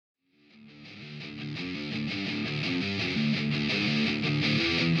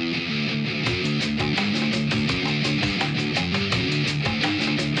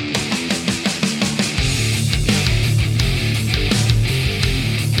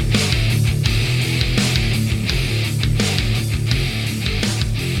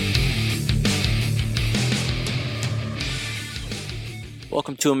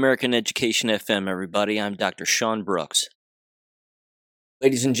Welcome to American Education FM, everybody. I'm Dr. Sean Brooks.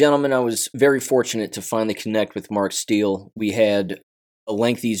 Ladies and gentlemen, I was very fortunate to finally connect with Mark Steele. We had a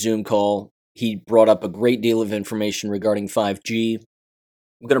lengthy Zoom call. He brought up a great deal of information regarding 5G.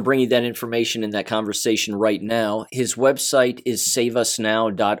 I'm going to bring you that information in that conversation right now. His website is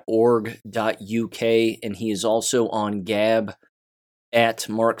saveusnow.org.uk, and he is also on Gab at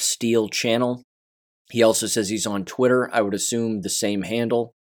Mark Steele channel. He also says he's on Twitter. I would assume the same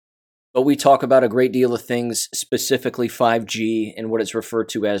handle. But we talk about a great deal of things, specifically 5G and what is referred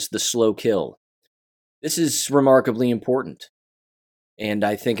to as the slow kill. This is remarkably important. And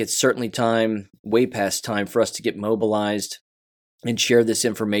I think it's certainly time, way past time, for us to get mobilized and share this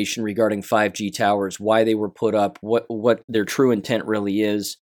information regarding 5G towers, why they were put up, what their true intent really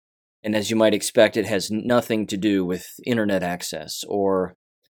is. And as you might expect, it has nothing to do with internet access or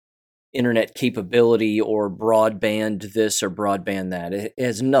internet capability or broadband this or broadband that. It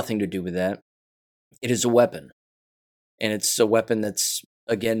has nothing to do with that. It is a weapon. And it's a weapon that's,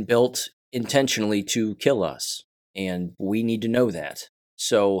 again, built intentionally to kill us. And we need to know that.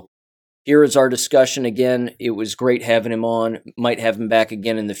 So here is our discussion. Again, it was great having him on. Might have him back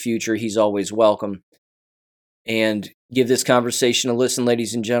again in the future. He's always welcome. And give this conversation a listen,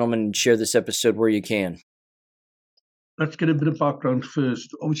 ladies and gentlemen, and share this episode where you can. Let's get a bit of background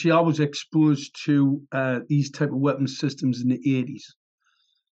first. Obviously, I was exposed to these type of weapon systems in the 80s.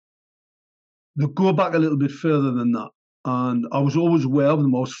 They go back a little bit further than that. And I was always aware of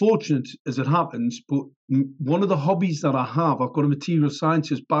them. I was fortunate, as it happens, but one of the hobbies that I have, I've got a material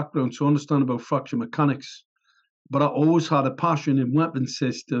sciences background, so I understand about fracture mechanics. But I always had a passion in weapon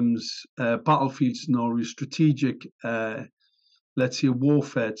systems, battlefield scenarios, strategic, let's say,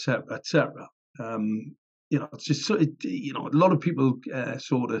 warfare, etc., etc. It's just a lot of people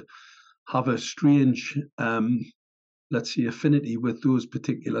sort of have a strange, let's say, affinity with those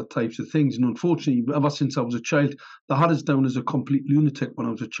particular types of things. And unfortunately, ever since I was a child, they had us down as a complete lunatic when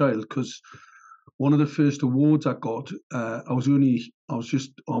I was a child, because one of the first awards I got, I was under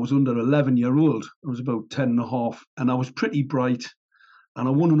 11-year-old. I was about 10 and a half, and I was pretty bright, and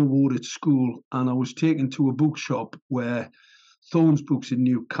I won an award at school, and I was taken to a bookshop where Thorne's Books in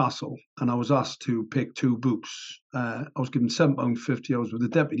Newcastle, and I was asked to pick two books. I was given £7.50. I was with the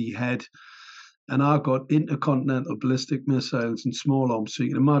deputy head, and I got Intercontinental Ballistic Missiles and Small Arms. So you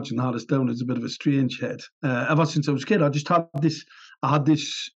can imagine I had us down as a bit of a strange head. Ever since I was a kid, I had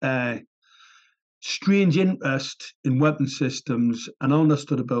this strange interest in weapon systems, and I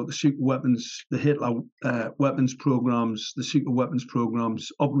understood about the secret weapons, the Hitler weapons programs, the secret weapons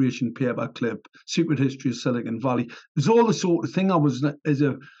programs, Operation Paperclip, Secret History of Silicon Valley. It was all the sort of thing I was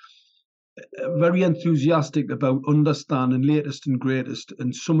very enthusiastic about understanding latest and greatest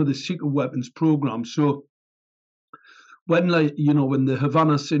and some of the secret weapons programs. So when the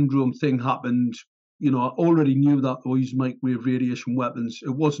Havana Syndrome thing happened, I already knew that these microwave radiation weapons,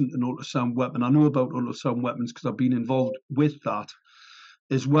 it wasn't an ultrasound weapon. I know about ultrasound weapons because I've been involved with that,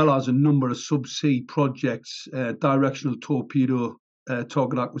 as well as a number of subsea projects, directional torpedo,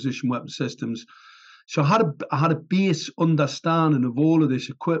 target acquisition weapon systems. So I had a base understanding of all of this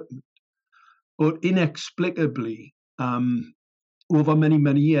equipment, but inexplicably, over many,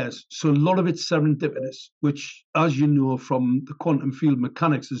 many years. So a lot of it's serendipitous, which, as you know from the quantum field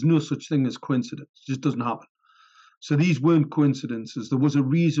mechanics, there's no such thing as coincidence. It just doesn't happen. So these weren't coincidences. There was a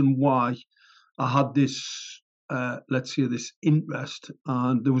reason why I had this, let's say, this interest,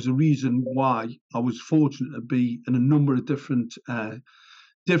 and there was a reason why I was fortunate to be in a number of different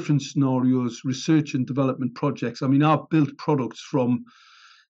scenarios, research and development projects. I mean, I've built products from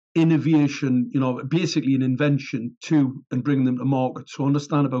innovation, basically an invention and bring them to market. So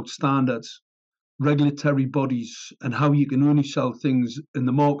understand about standards, regulatory bodies, and how you can only sell things in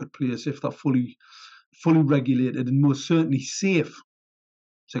the marketplace if they're fully regulated and most certainly safe.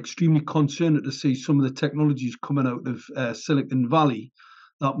 It's extremely concerning to see some of the technologies coming out of Silicon Valley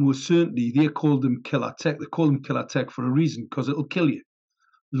that most certainly they call them killer tech. They call them killer tech for a reason, because it'll kill you.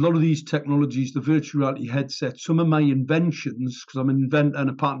 A lot of these technologies, the virtual reality headset, some of my inventions, because I'm an inventor and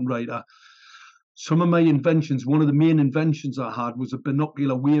a patent writer, some of my inventions, one of the main inventions I had was a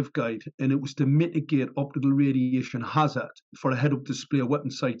binocular waveguide, and it was to mitigate optical radiation hazard for a head-up display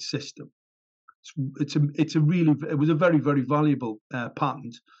weapon sight system. It was a very, very valuable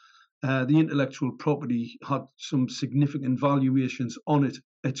patent. The intellectual property had some significant valuations on it.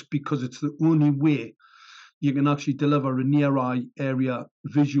 It's because it's the only way you can actually deliver a near-eye area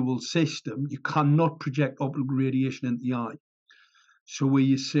visual system. You cannot project optical radiation into the eye. So where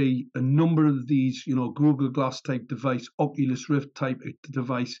you see a number of these, Google Glass type device, Oculus Rift type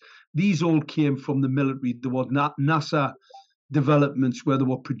device, these all came from the military. There was NASA developments where they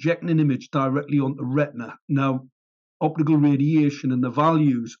were projecting an image directly onto retina. Now, optical radiation and the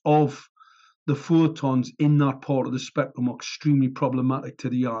values of the photons in that part of the spectrum are extremely problematic to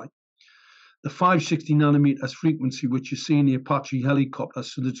the eye. The 560 nanometers frequency, which you see in the Apache helicopter,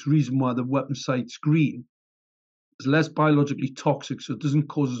 so that's the reason why the weapon sight's green, is less biologically toxic, so it doesn't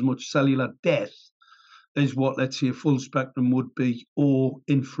cause as much cellular death as what, let's say, a full spectrum would be, or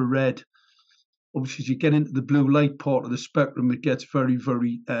infrared. Obviously, as you get into the blue light part of the spectrum, it gets very,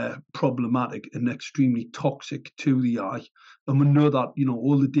 very problematic and extremely toxic to the eye. And we know that,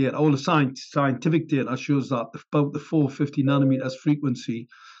 all the data, all the scientific data shows that about the 450 nanometers frequency,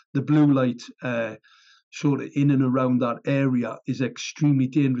 the blue light sort of in and around that area is extremely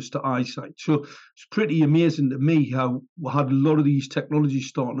dangerous to eyesight. So it's pretty amazing to me how we had a lot of these technologies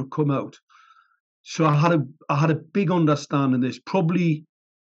starting to come out. So I had a big understanding of this, probably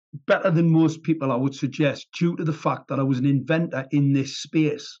better than most people, I would suggest, due to the fact that I was an inventor in this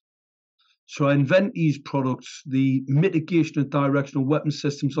space. So I invent these products, the mitigation of directional weapon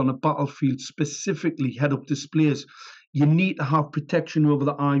systems on a battlefield, specifically head-up displays. You need to have protection over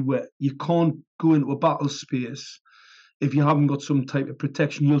the eyewear. You can't go into a battle space if you haven't got some type of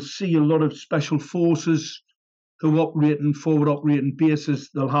protection. You'll see a lot of special forces who operate in forward operating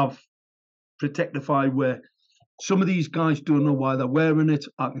bases. They'll have protective eyewear. Some of these guys don't know why they're wearing it.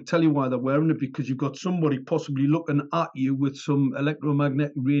 I can tell you why they're wearing it, because you've got somebody possibly looking at you with some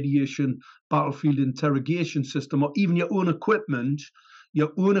electromagnetic radiation battlefield interrogation system, or even your own equipment. Your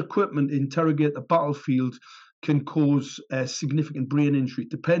own equipment interrogate the battlefield can cause significant brain injury.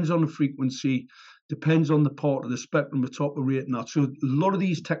 Depends on the frequency, depends on the part of the spectrum it's operating at. So a lot of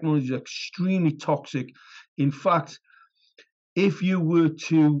these technologies are extremely toxic. In fact, if you were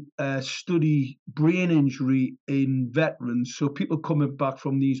to study brain injury in veterans, so people coming back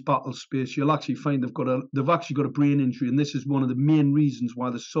from these battle spaces, you'll actually find they've actually got a brain injury, and this is one of the main reasons why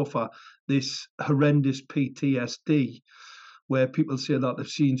they suffer this horrendous PTSD, where people say that they've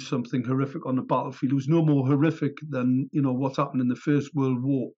seen something horrific on the battlefield. It was no more horrific than what's happened in the First World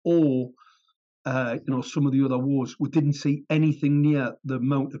War or some of the other wars. We didn't see anything near the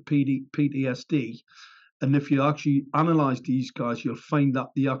amount of PTSD. And if you actually analyze these guys, you'll find that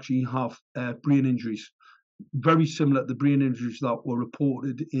they actually have brain injuries, very similar to the brain injuries that were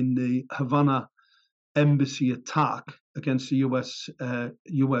reported in the Havana embassy attack against the US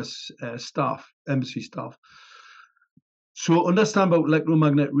embassy staff. So understand about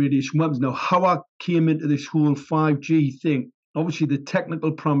electromagnetic radiation weapons. Now, how I came into this whole 5G thing, obviously the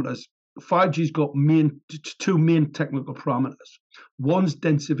technical parameters. 5G's got two main technical parameters. One's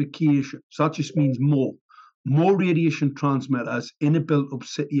densification, so that just means more radiation transmitters in a built-up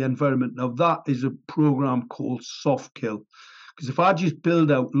city environment. Now, that is a program called soft kill. Because if I just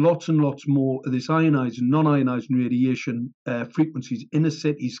build out lots and lots more of this ionized and non-ionized radiation frequencies in a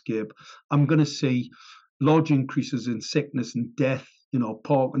cityscape, I'm going to see large increases in sickness and death,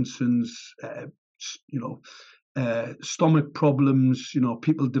 Parkinson's, stomach problems,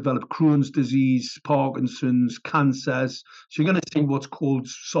 people develop Crohn's disease, Parkinson's, cancers. So you're going to see what's called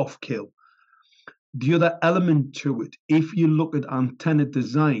soft kill. The other element to it, if you look at antenna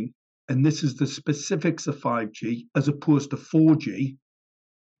design, and this is the specifics of 5G as opposed to 4G,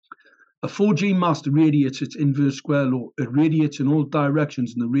 a 4G mast radiates its inverse square law. It radiates in all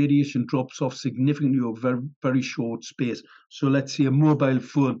directions, and the radiation drops off significantly over very, very short space. So let's say a mobile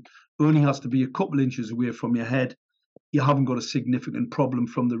phone only has to be a couple inches away from your head. You haven't got a significant problem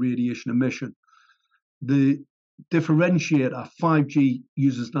from the radiation emission. The differentiator 5G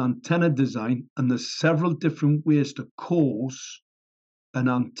uses an antenna design, and there's several different ways to cause an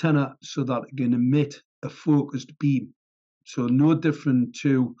antenna so that it can emit a focused beam. So no different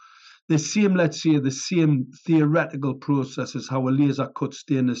to the same, let's say, the same theoretical process as how a laser cuts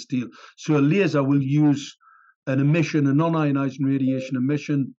stainless steel. So a laser will use an emission, a non-ionizing radiation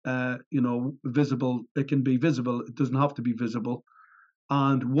emission, visible. It can be visible. It doesn't have to be visible.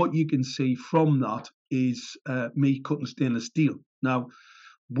 And what you can see from that is me cutting stainless steel. Now,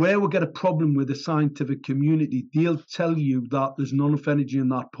 where we get a problem with the scientific community, they'll tell you that there's not enough energy in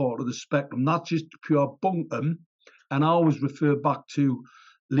that part of the spectrum. That's just pure bunkum. And I always refer back to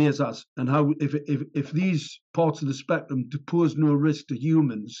lasers and how if these parts of the spectrum pose no risk to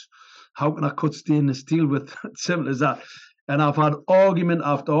humans, how can I cut stainless steel with it? Simple as that. And I've had argument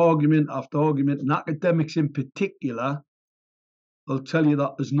after argument after argument, and academics in particular will tell you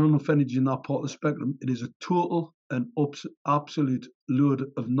that there's not enough energy in that part of the spectrum. It is a total and absolute load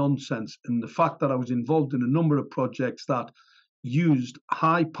of nonsense. And the fact that I was involved in a number of projects that used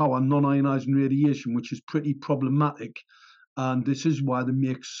high power non-ionizing radiation, which is pretty problematic, and this is why they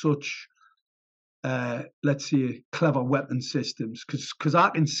make such let's say, clever weapon systems. Because I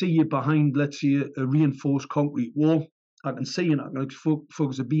can see you behind, let's say, a reinforced concrete wall. I can see you, and I can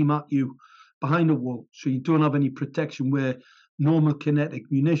focus a beam at you behind a wall. So you don't have any protection where normal kinetic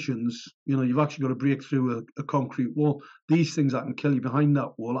munitions, you've actually got to break through a concrete wall. These things, I can kill you behind that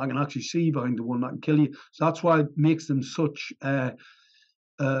wall. I can actually see you behind the wall and I can kill you. So that's why it makes them such a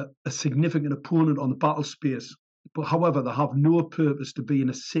significant opponent on the battle space. But however, they have no purpose to be in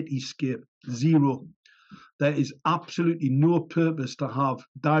a cityscape. Zero. There is absolutely no purpose to have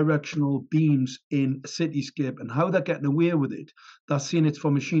directional beams in a cityscape. And how they're getting away with it, they're seeing it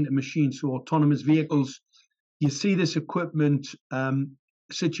from machine to machine. So autonomous vehicles, you see this equipment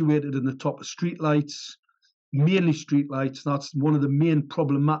situated in the top of streetlights, mainly streetlights. That's one of the main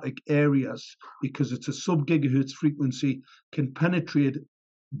problematic areas because it's a sub-gigahertz frequency, can penetrate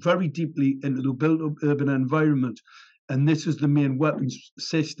very deeply into the built-up urban environment. And this is the main weapons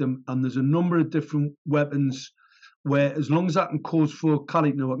system. And there's a number of different weapons where, as long as I can cause focal,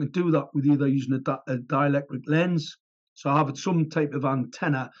 now I can do that with either using a dielectric lens. So I have some type of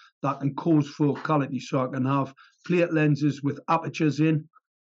antenna that can cause focality. So I can have plate lenses with apertures in,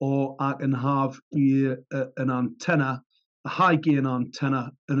 or I can have an antenna, a high gain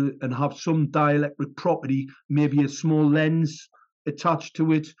antenna, and have some dielectric property, maybe a small lens attached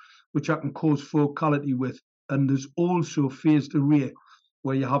to it, which I can cause focality with. And there's also phased array,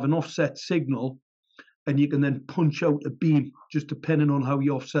 where you have an offset signal and you can then punch out a beam just depending on how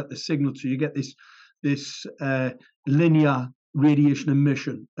you offset the signal. So you get this linear radiation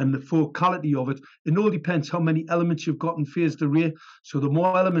emission, and the focality of it all depends how many elements you've got in phased array. So the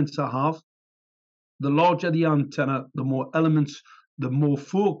more elements I have, the larger the antenna, the more elements, the more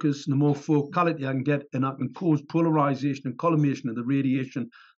focus, the more focality I can get, and I can cause polarization and collimation of the radiation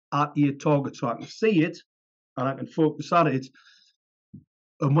at your target. So I can see it and I can focus at it.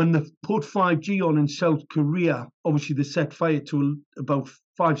 And when they put 5G on in South Korea, obviously they set fire to about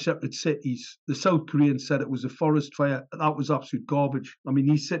 5 separate cities. The South Koreans said it was a forest fire. That was absolute garbage. I mean,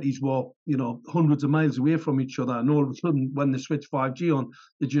 these cities were, hundreds of miles away from each other. And all of a sudden, when they switched 5G on,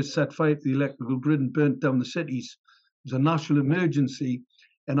 they just set fire to the electrical grid and burnt down the cities. It was a national emergency.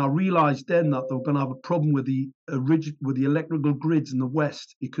 And I realized then that they were going to have a problem with the electrical grids in the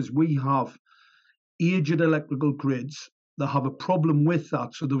West, because we have aged electrical grids that have a problem with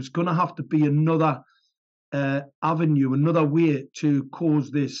that. So there was going to have to be another avenue, another way to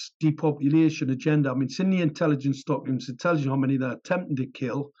cause this depopulation agenda. I mean, it's in the intelligence documents. It tells you how many they're attempting to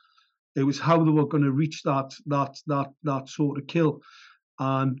kill. It was how they were going to reach that sort of kill.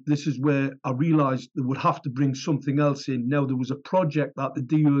 And this is where I realized they would have to bring something else in. Now, there was a project that the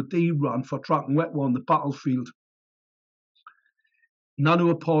DoD ran for tracking wet on the battlefield.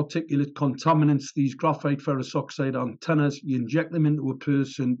 Nanoparticulate contaminants, these graphite ferrous oxide antennas, you inject them into a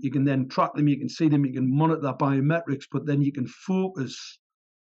person, you can then track them, you can see them, you can monitor their biometrics, but then you can focus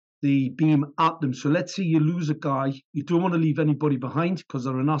the beam at them. So let's say you lose a guy, you don't want to leave anybody behind because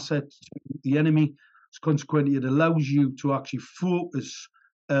they're an asset to the enemy. So consequently, it allows you to actually focus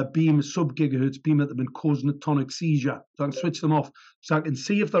a beam, a sub-gigahertz beam that have been causing a tonic seizure. So I can switch them off. So I can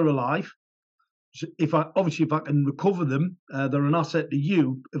see if they're alive. If I can recover them, they're an asset to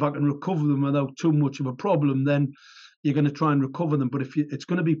you. If I can recover them without too much of a problem, then you're going to try and recover them. But it's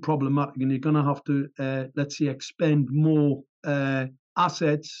going to be problematic, and you're going to have to, let's say, expend more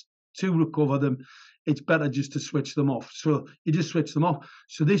assets to recover them. It's better just to switch them off. So you just switch them off.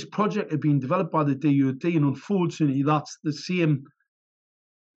 So this project had been developed by the DoD, and unfortunately, that's the same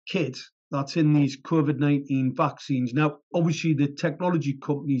kit that's in these COVID-19 vaccines. Now, obviously, the technology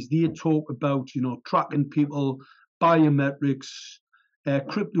companies, they talk about, tracking people, biometrics,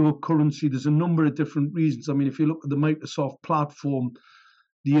 cryptocurrency. There's a number of different reasons. I mean, if you look at the Microsoft platform,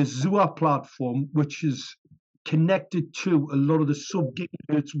 the Azure platform, which is connected to a lot of the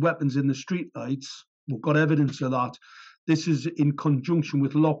sub-gigahertz weapons in the streetlights, we've got evidence of that. This is in conjunction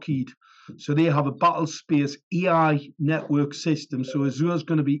with Lockheed. So they have a battle space AI network system. So Azure is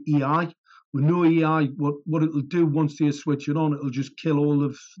going to be AI. With no AI, what it'll do once they switch it on, it'll just kill all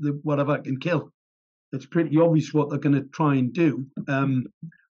of the whatever it can kill. It's pretty obvious what they're going to try and do.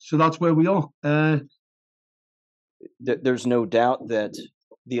 So that's where we are. There's no doubt that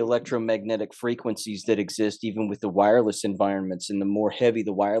the electromagnetic frequencies that exist, even with the wireless environments, and the more heavy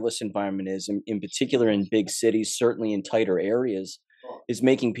the wireless environment is, in particular in big cities, certainly in tighter areas, is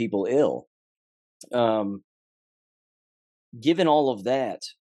making people ill. Given all of that,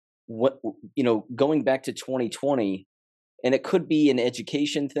 going back to 2020, and it could be an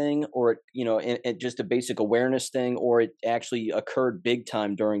education thing, or just a basic awareness thing, or it actually occurred big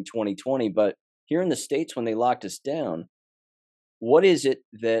time during 2020. But here in the States, when they locked us down, what is it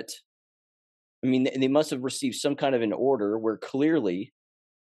that I mean, they must have received some kind of an order where clearly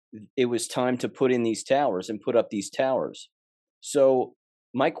it was time to put in these towers and put up these towers. So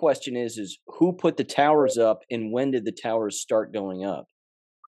my question is who put the towers up and when did the towers start going up?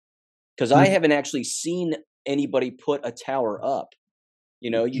 Because I haven't actually seen anybody put a tower up.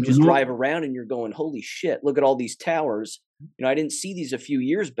 You just drive around and you're going, holy shit, look at all these towers. I didn't see these a few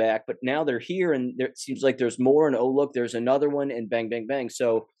years back, but now they're here and it seems like there's more. And oh, look, there's another one and bang, bang, bang.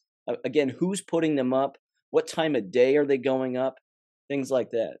 So again, who's putting them up? What time of day are they going up? Things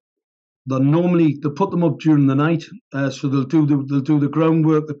like that. They put them up during the night, so they'll do the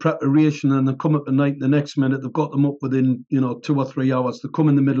groundwork, the preparation, and they come up at night. The next minute they've got them up within 2 or 3 hours. They come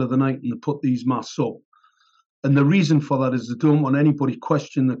in the middle of the night and they put these masts up. And the reason for that is they don't want anybody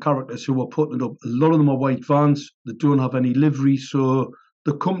question the characters who are putting it up. A lot of them are white vans. They don't have any livery, so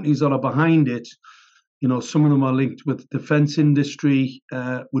the companies that are behind it, some of them are linked with the defence industry.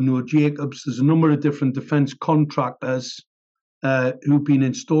 We know Jacobs. There's a number of different defence contractors who've been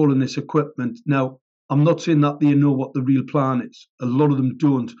installing this equipment. Now, I'm not saying that they know what the real plan is. A lot of them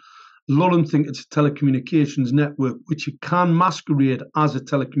don't. A lot of them think it's a telecommunications network, which it can masquerade as a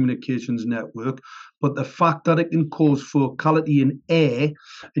telecommunications network. But the fact that it can cause focality in air,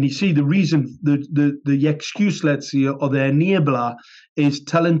 and you see the reason, the excuse, let's say, or the enabler is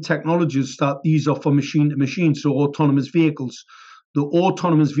telling technologists that these are for machine to machine, so autonomous vehicles. The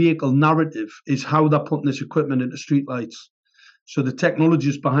autonomous vehicle narrative is how they're putting this equipment into streetlights. So the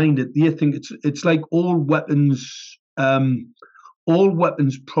technologists behind it, they think it's like all weapons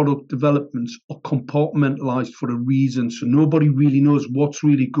product developments are compartmentalized for a reason. So nobody really knows what's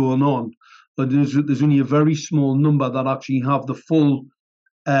really going on. But there's only a very small number that actually have the full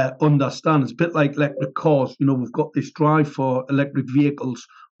understand. It's a bit like electric cars. We've got this drive for electric vehicles.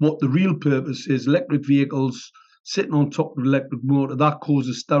 What the real purpose is, electric vehicles sitting on top of the electric motor, that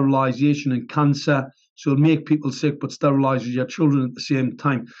causes sterilization and cancer. So it'll make people sick, but sterilizes your children at the same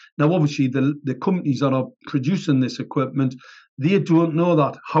time. Now, obviously, the companies that are producing this equipment, they don't know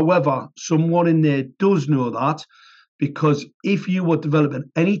that. However, someone in there does know that, because if you were developing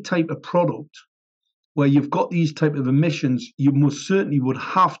any type of product where you've got these type of emissions, you most certainly would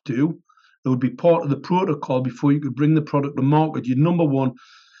have to. It would be part of the protocol before you could bring the product to market. Number one,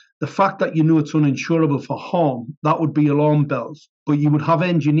 the fact that it's uninsurable for harm, that would be alarm bells. But you would have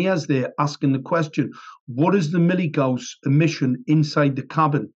engineers there asking the question, what is the milligauss emission inside the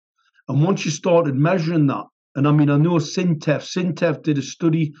cabin? And once you started measuring that, and I know Syntef did a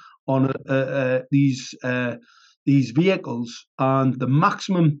study on these vehicles, and the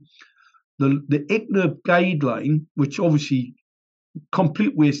maximum, the ICNIRP guideline, which obviously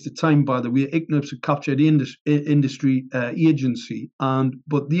complete waste of time, by the way. ICNIRP's a captured industry agency,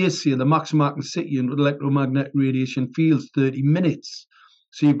 but they say the maximum I can sit in with electromagnetic radiation fields 30 minutes.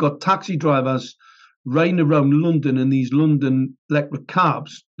 So you've got taxi drivers riding around London in these London electric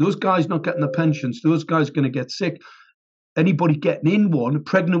cabs. Those guys not getting the pensions. Those guys are going to get sick. Anybody getting in one, a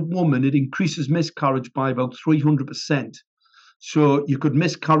pregnant woman, it increases miscarriage by about 300%. So you could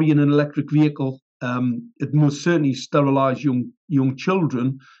miscarry in an electric vehicle. It most certainly sterilise young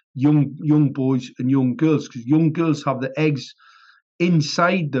children, young boys and young girls, because young girls have the eggs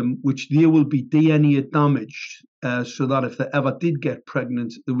inside them, which they will be DNA damaged, so that if they ever did get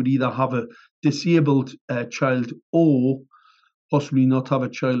pregnant, they would either have a disabled child or possibly not have a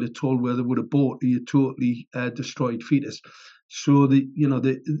child at all, where they would abort a totally destroyed fetus. So this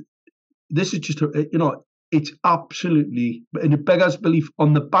is just it's absolutely, and it beggars belief,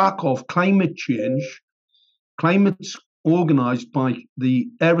 on the back of climate change. Climate's organised by the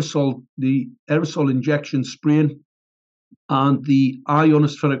aerosol injection spraying and the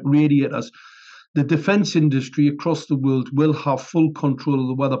ionospheric radiators. The defence industry across the world will have full control of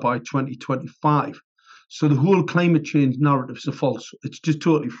the weather by 2025. So the whole climate change narrative is false. It's just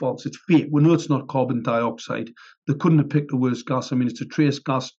totally false. It's fake. We know it's not carbon dioxide. They couldn't have picked a worse gas. It's a trace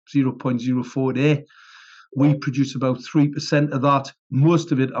gas, 0.04 there. We produce about 3% of that.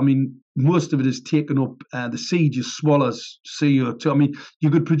 Most of it is taken up. The sea just swallows CO2. You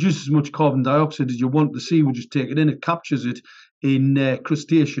could produce as much carbon dioxide as you want. The sea will just take it in. It captures it in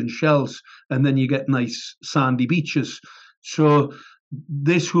crustacean shells, and then you get nice sandy beaches. So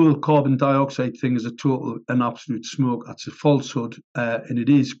this whole carbon dioxide thing is an absolute smoke. That's a falsehood, and it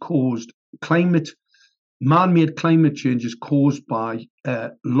is caused man-made climate change is caused by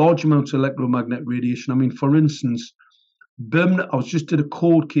large amounts of electromagnetic radiation. For instance, Birmingham, I was just at a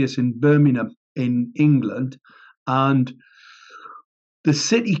court case in Birmingham in England, and the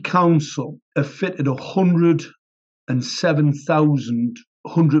city council have fitted 107,000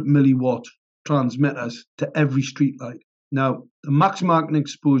 100 milliwatt transmitters to every streetlight. Now, the maximum I can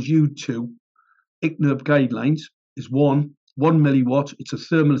expose you to ICNIRP guidelines is one milliwatt. It's a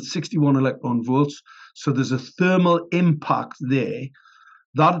thermal at 61 electron volts. So there's a thermal impact there.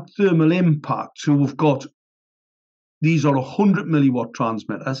 That thermal impact, so we've got, these are 100 milliwatt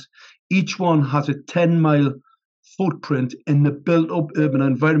transmitters. Each one has a 10-mile footprint in the built-up urban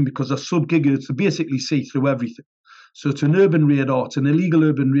environment because they're sub-gigahertz. They basically see through everything. So it's an urban radar. It's an illegal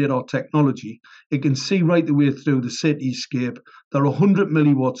urban radar technology. It can see right the way through the cityscape. They're 100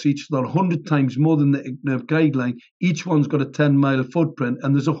 milliwatts each. They're 100 times more than the ICNIRP guideline. Each one's got a 10-mile footprint,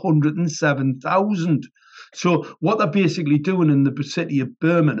 and there's 107,000. So what they're basically doing in the city of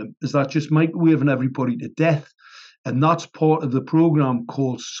Birmingham is that just microwaving everybody to death. And that's part of the program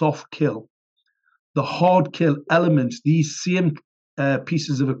called soft kill. The hard kill elements, these same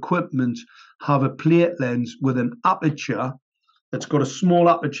pieces of equipment have a plate lens with an aperture. It's got a small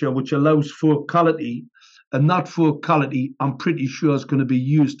aperture which allows focality, and that focality, I'm pretty sure, is going to be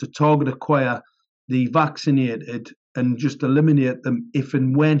used to target acquire the vaccinated and just eliminate them if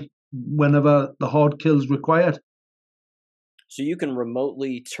and whenever the hard kill is required. So you can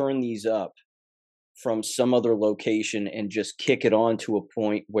remotely turn these up from some other location and just kick it on to a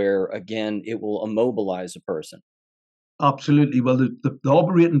point where, again, it will immobilize a person. Absolutely. Well, the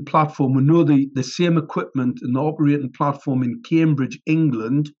operating platform, we know the same equipment and the operating platform in Cambridge,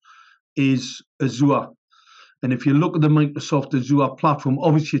 England, is Azure. And if you look at the Microsoft Azure platform,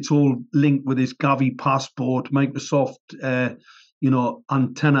 obviously it's all linked with this Gavi passport, Microsoft,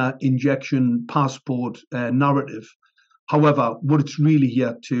 antenna injection passport narrative. However, what it's really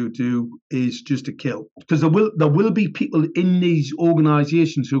here to do is just to kill, because there will be people in these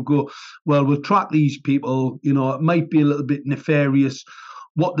organisations who go, well, we'll track these people. It might be a little bit nefarious.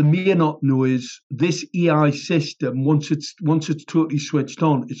 What they may not know is this AI system, once it's totally switched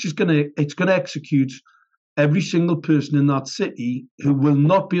on, it's going to execute every single person in that city who will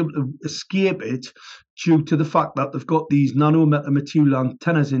not be able to escape it due to the fact that they've got these nanomaterial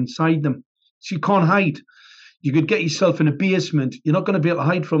antennas inside them. So you can't hide. You could get yourself in a basement. You're not going to be able to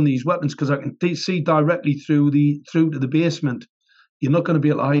hide from these weapons because I can see directly through to the basement. You're not going to be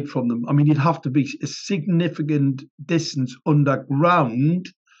able to hide from them. I mean, you'd have to be a significant distance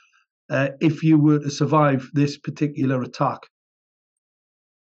underground if you were to survive this particular attack.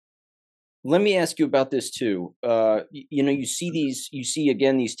 Let me ask you about this too. You see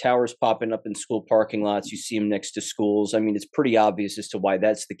these towers popping up in school parking lots. You see them next to schools. I mean, it's pretty obvious as to why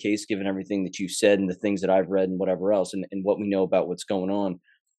that's the case, given everything that you've said and the things that I've read and whatever else, and what we know about what's going on.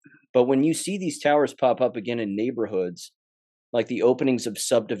 But when you see these towers pop up again in neighborhoods, like the openings of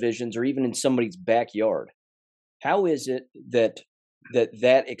subdivisions or even in somebody's backyard, how is it that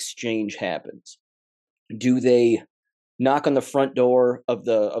exchange happens? Do they knock on the front door of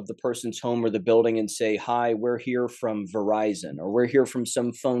the person's home or the building and say, hi, we're here from Verizon, or we're here from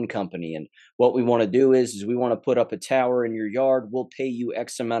some phone company, and what we want to do is we want to put up a tower in your yard. We'll pay you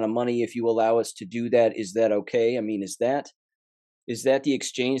X amount of money if you allow us to do that. Is that okay? I mean, is that the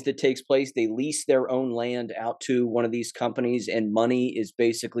exchange that takes place? They lease their own land out to one of these companies, and money is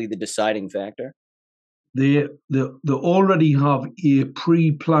basically the deciding factor? They already have a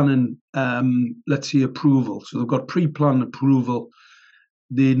pre-planning, approval. So they've got pre-planned approval.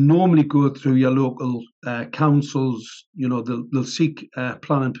 They normally go through your local councils. They'll seek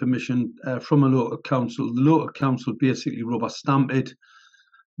planning permission from a local council. The local council basically rubber stamp it.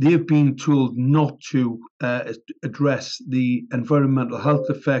 They've been told not to address the environmental health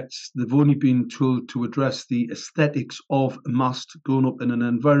effects. They've only been told to address the aesthetics of a mast going up in an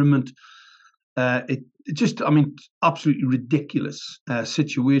environment. Absolutely ridiculous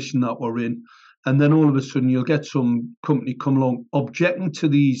situation that we're in. And then all of a sudden you'll get some company come along objecting to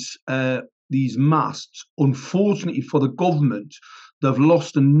these masts. Unfortunately for the government, they've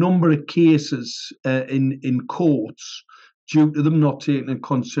lost a number of cases in courts due to them not taking into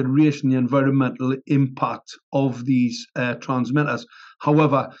consideration the environmental impact of these transmitters.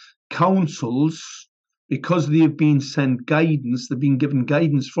 However, councils, because they've been sent guidance, they've been given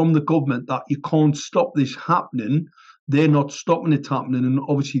guidance from the government that you can't stop this happening. They're not stopping it happening, and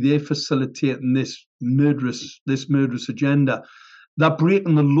obviously they're facilitating this murderous agenda. They're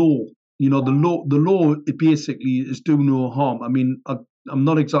breaking the law. The law basically is do no harm. I mean, I'm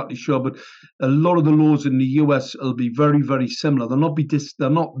not exactly sure, but a lot of the laws in the US will be very, very similar. They're not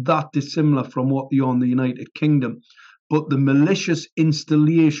that dissimilar from what they are in the United Kingdom. But the malicious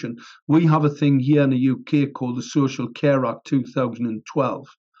installation, we have a thing here in the UK called the Social Care Act 2012.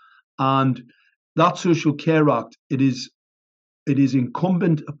 And that Social Care Act, it is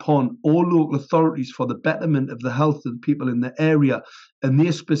incumbent upon all local authorities for the betterment of the health of the people in the area. And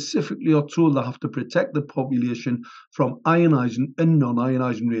they specifically are told they have to protect the population from ionizing and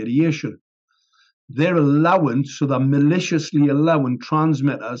non-ionizing radiation. they're allowing, so they're maliciously allowing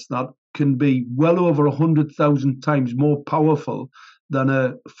transmitters that can be well over 100,000 times more powerful than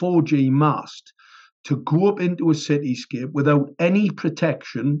a 4G mast to go up into a cityscape without any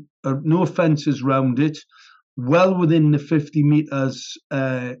protection, no fences round it, well within the 50 meters.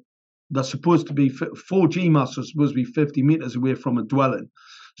 They're supposed to be 4G masts are supposed to be 50 meters away from a dwelling.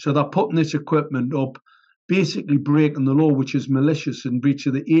 So they're putting this equipment up, basically breaking the law, which is malicious in breach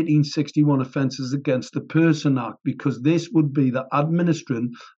of the 1861 Offences Against the Person Act, because this would be the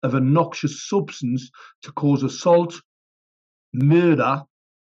administering of a noxious substance to cause assault, murder,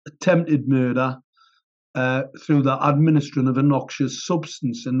 attempted murder, through the administering of a noxious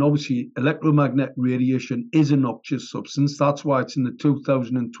substance. And obviously electromagnetic radiation is a noxious substance. That's why it's in the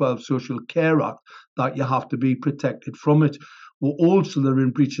 2012 Social Care Act that you have to be protected from it. Well, also they're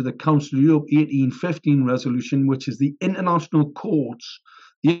in breach of the Council of Europe 1815 resolution, which is the International Court's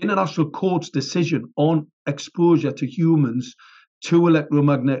decision on exposure to humans to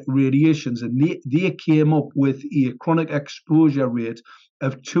electromagnetic radiations, and they came up with a chronic exposure rate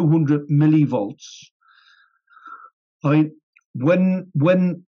of 200 millivolts. I mean,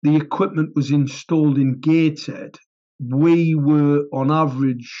 when the equipment was installed in Gateshead, we were on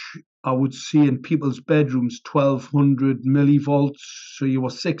average, I would say, in people's bedrooms, 1200 millivolts. So you were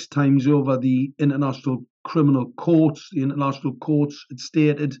 6 times over the International Criminal Courts. The International Courts had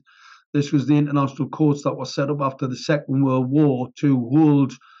stated this was the international courts that were set up after the Second World War to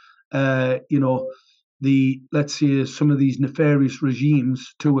hold, let's say, some of these nefarious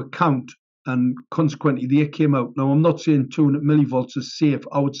regimes to account. And consequently, they came out. Now, I'm not saying 200 millivolts is safe.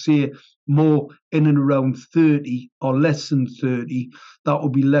 I would say more in and around 30 or less than 30. That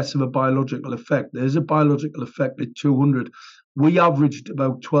would be less of a biological effect. There's a biological effect at 200. We averaged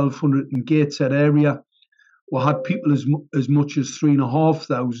about 1,200 in Gateshead area. We had people as much as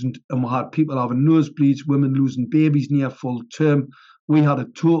 3,500, and we had people having nosebleeds, women losing babies near full term. We had a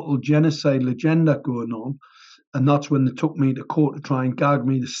total genocidal agenda going on. And that's when they took me to court to try and gag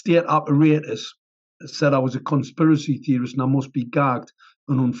me. The state apparatus said I was a conspiracy theorist and I must be gagged.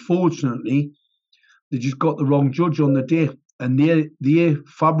 And unfortunately, they just got the wrong judge on the day. And they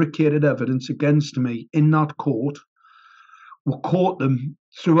fabricated evidence against me in that court. We caught them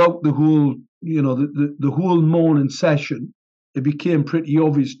throughout the whole, the whole morning session. It became pretty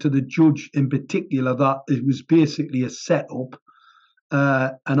obvious to the judge in particular that it was basically a setup.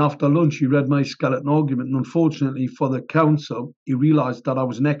 And after lunch, he read my skeleton argument. And unfortunately for the counsel, he realised that I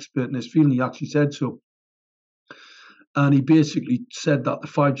was an expert in this field. And he actually said so. And he basically said that the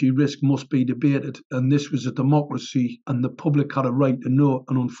 5G risk must be debated. And this was a democracy and the public had a right to know.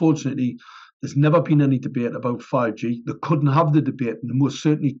 And unfortunately, there's never been any debate about 5G. They couldn't have the debate. And they most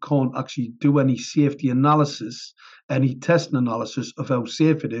certainly can't actually do any safety analysis, any testing analysis of how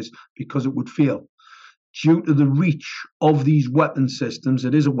safe it is, because it would fail. Due to the reach of these weapon systems,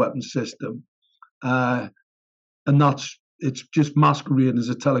 it is a weapon system, and it's just masquerading as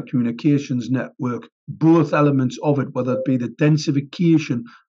a telecommunications network. Both elements of it, whether it be the densification,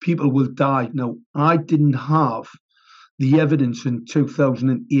 people will die. Now, I didn't have the evidence in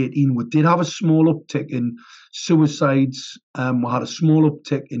 2018. We did have a small uptick in suicides. We had a small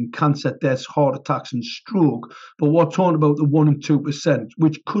uptick in cancer deaths, heart attacks, and stroke. But we're talking about the 1 and 2%,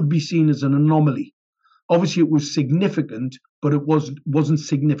 which could be seen as an anomaly. Obviously, it was significant, but it wasn't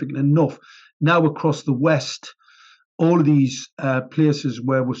significant enough. Now, across the West, all of these places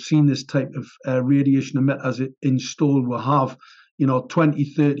where we've seen this type of radiation emitters installed will have, 20,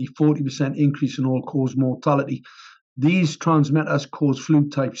 30, 40% increase in all-cause mortality. These transmitters cause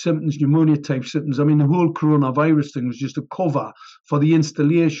flu-type symptoms, pneumonia-type symptoms. I mean, the whole coronavirus thing was just a cover for the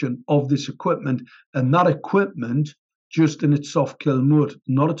installation of this equipment. And that equipment, just in its soft kill mode,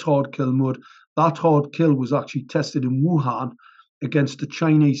 not its hard kill mode. That hard kill was actually tested in Wuhan against the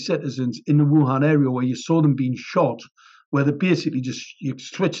Chinese citizens in the Wuhan area, where you saw them being shot, where they basically you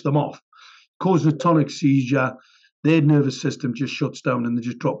switch them off, causing a tonic seizure. Their nervous system just shuts down and they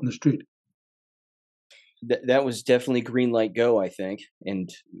just drop in the street. That was definitely green light go, I think. And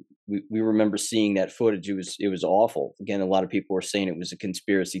we remember seeing that footage. It was awful. Again, a lot of people were saying it was a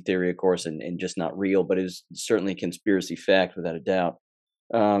conspiracy theory, of course, and just not real, but it was certainly a conspiracy fact without a doubt.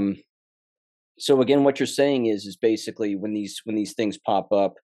 So again, what you're saying is basically when these things pop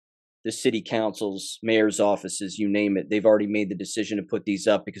up, the city councils, mayor's offices, you name it, they've already made the decision to put these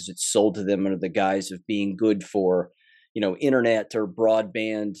up because it's sold to them under the guise of being good for, internet or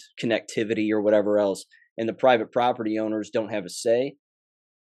broadband connectivity or whatever else. And the private property owners don't have a say.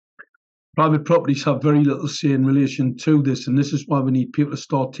 Private properties have very little say in relation to this, and this is why we need people to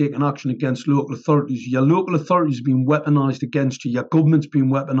start taking action against local authorities. Your local authorities being weaponized against you. Your government's being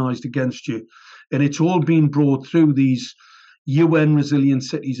weaponized against you. And it's all been brought through these UN Resilient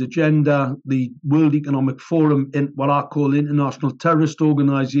Cities agenda, the World Economic Forum, and what I call the International Terrorist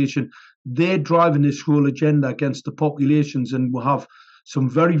Organization. They're driving this whole agenda against the populations, and we'll have some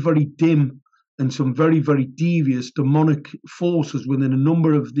very, very dim and some very, very devious demonic forces within a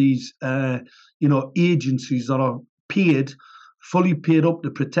number of these, agencies that are fully paid up to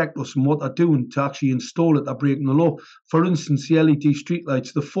protect us. And what they're doing to actually install it, they're breaking the law. For instance, the LED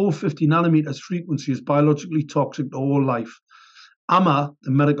streetlights, the 450 nanometers frequency is biologically toxic to all life. AMA,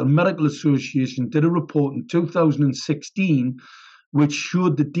 the Medical Association, did a report in 2016 which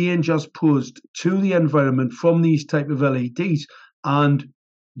showed the dangers posed to the environment from these type of LEDs. And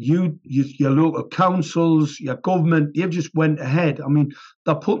your local councils, your government, they've just went ahead. I mean,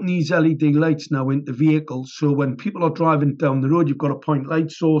 they're putting these LED lights now into vehicles. So when people are driving down the road, you've got a point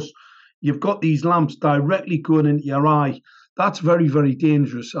light source. You've got these lamps directly going into your eye. That's very, very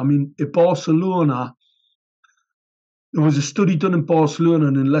dangerous. I mean, in Barcelona, there was a study done in Barcelona,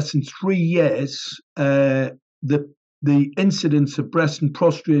 and in less than 3 years, the incidence of breast and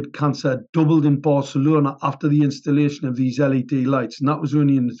prostate cancer doubled in Barcelona after the installation of these LED lights. And that was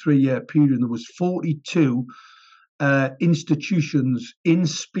only in the 3-year period. And there was 42 institutions in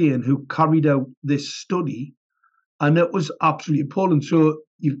Spain who carried out this study, and it was absolutely appalling. So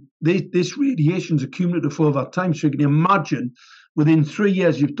this radiation is accumulative over time. So you can imagine within 3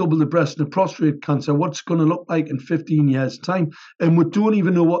 years, you've doubled the breast and the prostate cancer. What's going to look like in 15 years' time? And we don't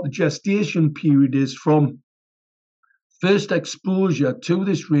even know what the gestation period is from first exposure to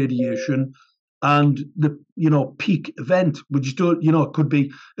this radiation and the peak event. We just don't, it could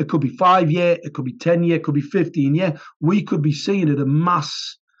be 5 year, it could be 10 year, it could be 15 year. We could be seeing it a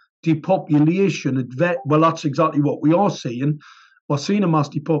mass depopulation. Well, that's exactly what we are seeing. We're seeing a mass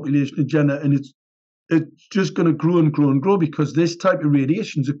depopulation agenda, and it's just going to grow and grow and grow, because this type of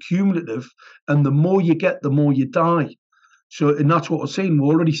radiation is accumulative, and the more you get, the more you die. So, and that's what we're seeing.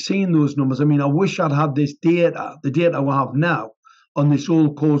 We're already seeing those numbers. I mean, I wish I'd had this data, the data we have now, on this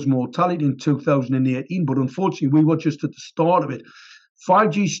all-cause mortality in 2018, but unfortunately, we were just at the start of it.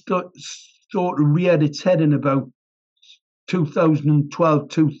 5G started reared its head in about 2012,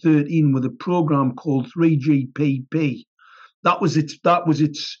 2013 with a program called 3GPP. That was its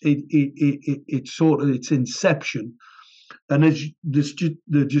inception. And as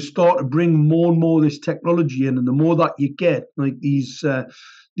they just start to bring more and more of this technology in, and the more that you get, like these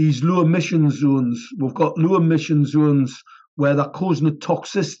low emission zones, we've got low emission zones where they're causing the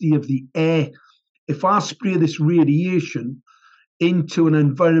toxicity of the air. If I spray this radiation into an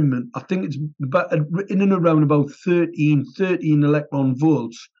environment, I think it's in and around about 13 electron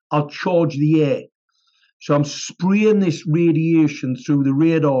volts, I'll charge the air. So I'm spraying this radiation through the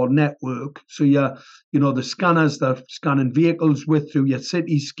radar network. So the scanners that are scanning vehicles through your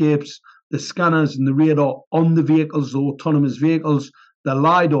cityscapes, the scanners and the radar on the vehicles, the autonomous vehicles, the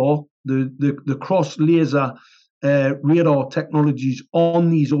LiDAR, the cross laser radar technologies on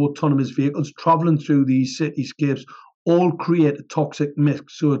these autonomous vehicles traveling through these cityscapes all create a toxic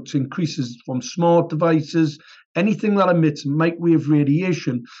mix. So it increases from smart devices, anything that emits microwave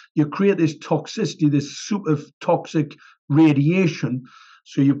radiation. You create this toxicity, this super toxic radiation.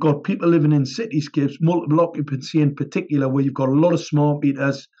 So you've got people living in cityscapes, multiple occupancy in particular, where you've got a lot of smart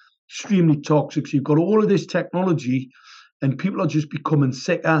meters, extremely toxic. So you've got all of this technology, and people are just becoming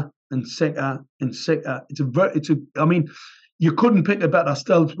sicker and sicker and sicker. You couldn't pick a better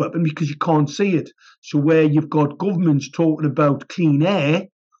stealth weapon because you can't see it. So where you've got governments talking about clean air,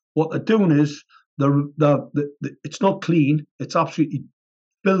 what they're doing is it's not clean. It's absolutely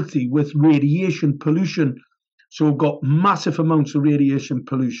filthy with radiation pollution. So we've got massive amounts of radiation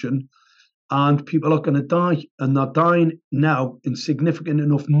pollution, and people are going to die, and they're dying now in significant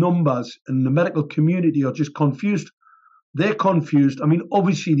enough numbers, and the medical community are just confused. They're confused. I mean,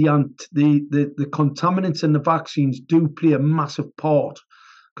 obviously the contaminants in the vaccines do play a massive part,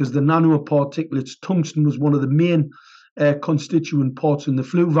 because the nanoparticulates, tungsten was one of the main constituent parts in the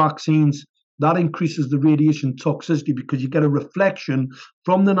flu vaccines. That increases the radiation toxicity because you get a reflection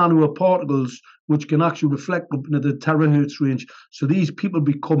from the nanoparticles, which can actually reflect up into the terahertz range. So these people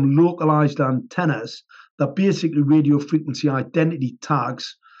become localized antennas that basically radio frequency identity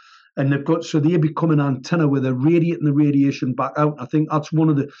tags. And they become an antenna where they're radiating the radiation back out. I think that's one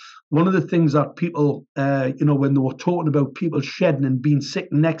of the things that people, when they were talking about people shedding and being sick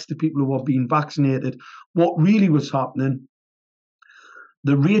next to people who are being vaccinated, what really was happening,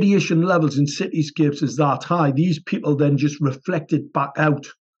 the radiation levels in cityscapes is that high. These people then just reflected back out,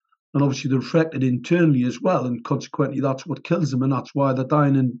 and obviously they're reflected internally as well, and consequently that's what kills them, and that's why they're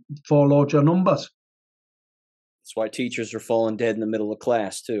dying in far larger numbers. That's why teachers are falling dead in the middle of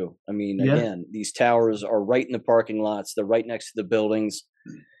class too. I mean, Yeah. again, these towers are right in the parking lots. They're right next to the buildings.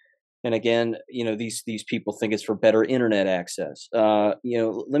 And again, these people think it's for better internet access. Let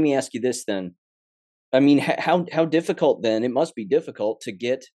me ask you this then. I mean, how difficult then? It must be difficult to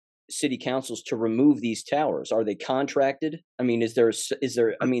get city councils to remove these towers. Are they contracted? I mean, is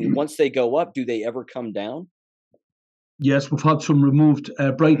there? I mean, once they go up, do they ever come down? Yes, we've had some removed.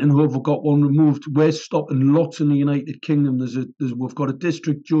 Brighton and Hove have got one removed. We're stopping lots in the United Kingdom. We've got a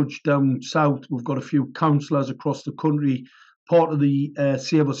district judge down south. We've got a few councillors across the country. Part of the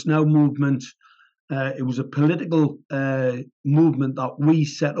Save Us Now movement. It was a political movement that we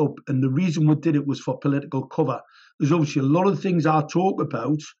set up, and the reason we did it was for political cover. There's obviously a lot of things I talk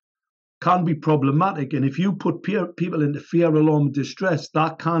about can be problematic, and if you put people into fear, alarm, and distress,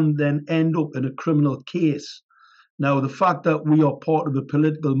 that can then end up in a criminal case. Now, the fact that we are part of a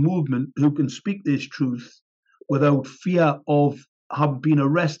political movement who can speak this truth without fear of have been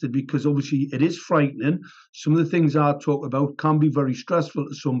arrested, because obviously it is frightening. Some of the things I talk about can be very stressful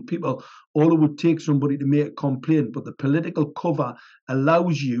to some people. All it would take somebody to make a complaint, but the political cover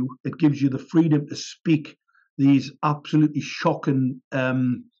allows you, it gives you the freedom to speak these absolutely shocking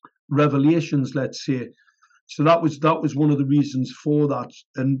revelations, let's say. So that was one of the reasons for that.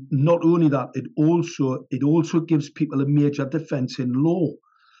 And not only that, it also gives people a major defence in law.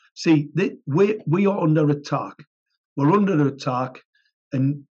 See, we are under attack. We're under attack,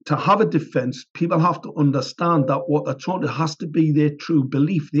 and to have a defence, people have to understand that what they're trying to has to be their true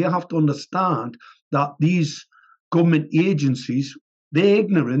belief. They have to understand that these government agencies, their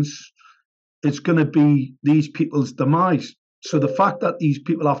ignorance is going to be these people's demise. So the fact that these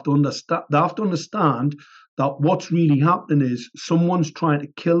people have to understand that what's really happening is someone's trying to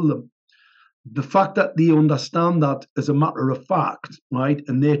kill them. The fact that they understand that as a matter of fact, right,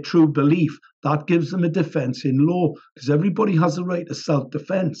 and their true belief, that gives them a defence in law, because everybody has a right to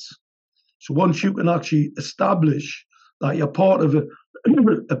self-defence. So once you can actually establish that you're part of a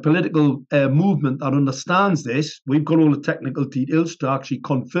political movement that understands this, we've got all the technical details to actually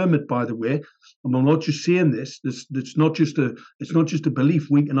confirm it, by the way. And I'm not just saying this. It's not just a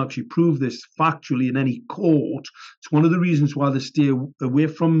belief. We can actually prove this factually in any court. It's one of the reasons why they stay away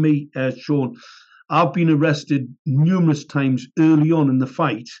from me, Sean. I've been arrested numerous times early on in the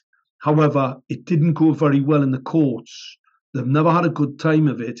fight. However, it didn't go very well in the courts. They've never had a good time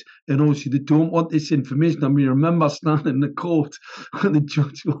of it. And obviously, they don't want this information. I mean, I remember standing in the court when the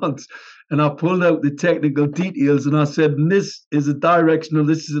judge once, and I pulled out the technical details and I said, this is a directional,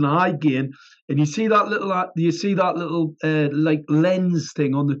 this is an eye gain. And you see that little like lens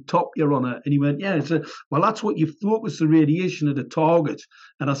thing on the top, Your Honour? And he went, yeah. So, well, that's what you focus the radiation at the target.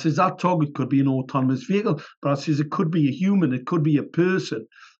 And I says, that target could be an autonomous vehicle. But I says, it could be a human, it could be a person.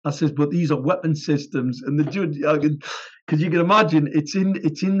 I says, but these are weapon systems. And the judge, because you can imagine, it's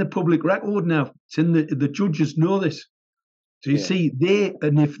in the public record now. It's in the judges know this. So you see,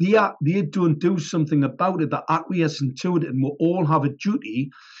 if they don't do something about it, they're acquiescing to it, and we all have a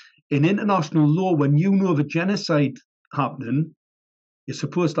duty. In international law, when you know of a genocide happening, you're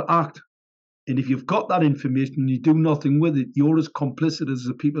supposed to act. And if you've got that information and you do nothing with it, you're as complicit as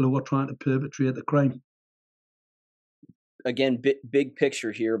the people who are trying to perpetrate the crime. Again, big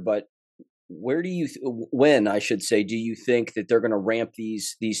picture here, but when do you think that they're going to ramp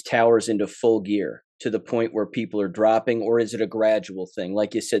these towers into full gear to the point where people are dropping, or is it a gradual thing?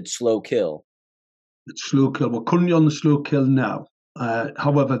 Like you said, slow kill. It's slow kill. We're currently on the slow kill now.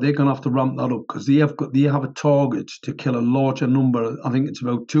 However, they're going to have to ramp that up because they have a target to kill a larger number. I think it's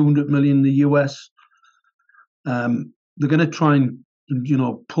about 200 million in the US. They're going to try and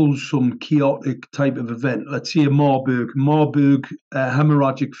pull some chaotic type of event. Let's say a Marburg,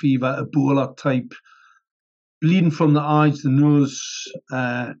 hemorrhagic fever, Ebola type, bleeding from the eyes, the nose,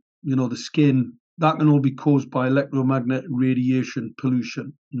 the skin. That can all be caused by electromagnetic radiation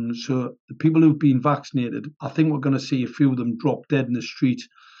pollution. And so the people who've been vaccinated, I think we're going to see a few of them drop dead in the street,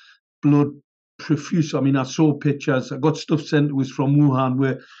 blood profuse. I mean, I saw pictures. I got stuff sent to us from Wuhan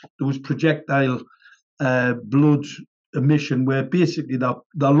where there was projectile blood emission where basically their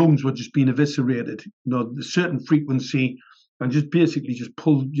lungs were just being eviscerated, a certain frequency, and just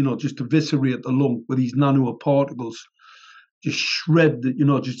pull, just eviscerate the lung with these nanoparticles. Just shred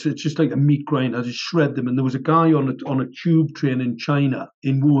it's just like a meat grinder, just shred them. And there was a guy on a tube train in China,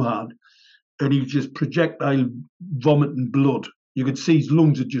 in Wuhan, and he was just projectile vomiting blood. You could see his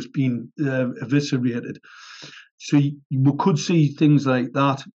lungs had just been eviscerated. So we could see things like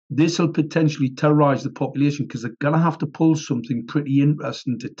that. This will potentially terrorize the population because they're going to have to pull something pretty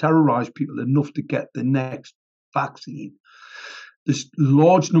interesting to terrorize people enough to get the next vaccine. this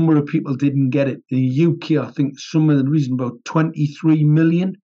large number of people didn't get it. In the UK, I think some of the reason about 23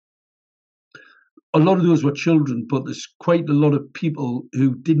 million. A lot of those were children, but there's quite a lot of people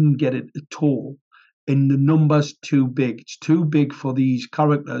who didn't get it at all. And the number's too big. It's too big for these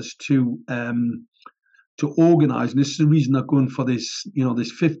characters to organise. And this is the reason they're going for this,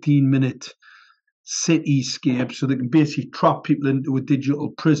 this 15-minute cityscape, so they can basically trap people into a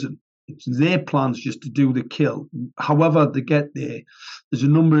digital prison. It's their plans just to do the kill. However they get there, there's a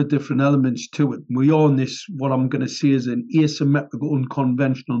number of different elements to it. We are in this, what I'm going to say is an asymmetrical,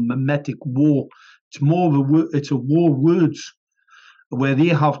 unconventional, mimetic war. It's more of it's a war of words, where they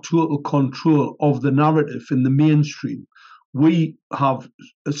have total control of the narrative in the mainstream. We have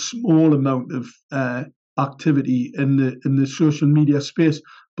a small amount of activity in the social media space,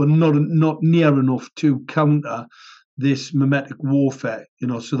 but not near enough to counter this mimetic warfare.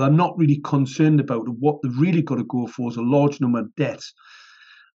 So they're not really concerned about it. What they've really got to go for is a large number of deaths.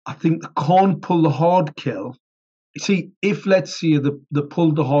 I think they can't pull the hard kill. See, if let's say they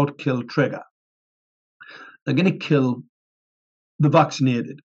pulled the hard kill trigger, they're going to kill the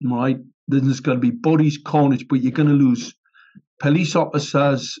vaccinated, right? There's going to be bodies, carnage, but you're going to lose police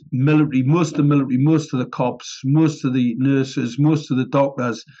officers, military, most of the military, most of the cops, most of the nurses, most of the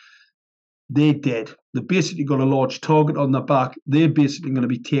doctors. They're dead. They've basically got a large target on their back. They're basically going to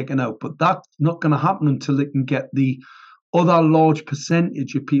be taken out. But that's not going to happen until they can get the other large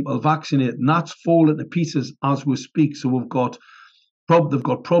percentage of people vaccinated. And that's falling to pieces as we speak. So they've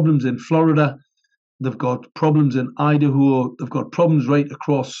got problems in Florida. They've got problems in Idaho. They've got problems right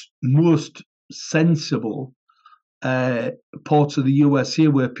across most sensible parts of the USA,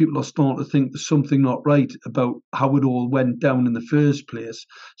 where people are starting to think there's something not right about how it all went down in the first place.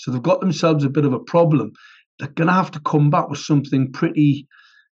 So they've got themselves a bit of a problem. They're going to have to come back with something pretty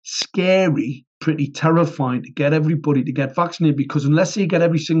scary, pretty terrifying to get everybody to get vaccinated, because unless they get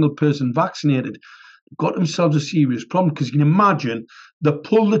every single person vaccinated, they've got themselves a serious problem. Because you can imagine,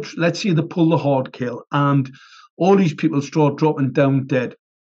 let's say they pull the hard kill and all these people start dropping down dead.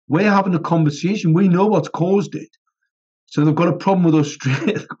 We're having a conversation. We know what's caused it. So they've got a problem with us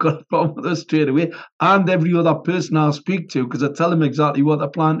straight away, and every other person I speak to, because I tell them exactly what they're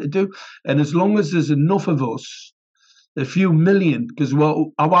planning to do. And as long as there's enough of us, a few million, because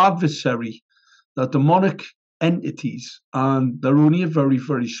our adversary, the demonic entities, and they're only a very,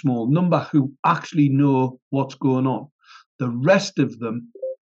 very small number who actually know what's going on. The rest of them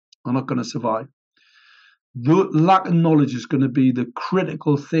are not going to survive. The lack of knowledge is going to be the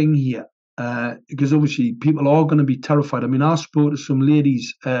critical thing here. Because obviously people are going to be terrified. I mean, I spoke to some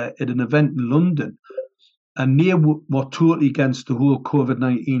ladies at an event in London, and they were totally against the whole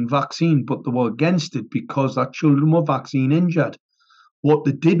COVID-19 vaccine, but they were against it because their children were vaccine injured. What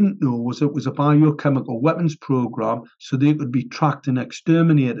they didn't know was it was a biochemical weapons program, so they could be tracked and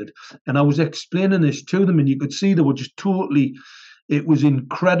exterminated. And I was explaining this to them, and you could see they were just totally, it was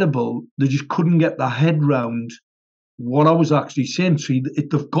incredible. They just couldn't get their head round what I was actually saying. So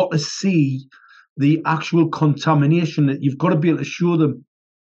they've got to see the actual contamination. That you've got to be able to show them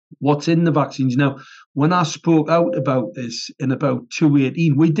what's in the vaccines. Now, when I spoke out about this in about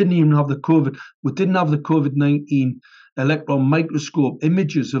 2018, we didn't even have the COVID. We didn't have the COVID-19 electron microscope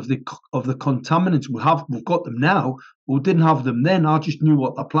images of the contaminants. We've got them now. We didn't have them then. I just knew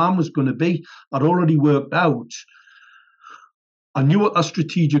what the plan was going to be. I'd already worked out. I knew what our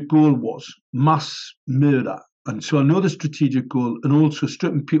strategic goal was: mass murder. And so I know the strategic goal, and also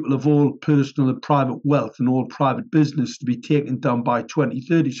stripping people of all personal and private wealth and all private business to be taken down by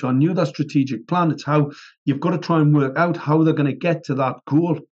 2030. So I knew that strategic plan. It's how you've got to try and work out how they're going to get to that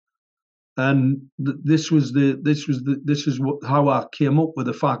goal. And this is how I came up with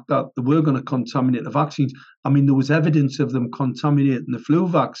the fact that they were going to contaminate the vaccines. I mean, there was evidence of them contaminating the flu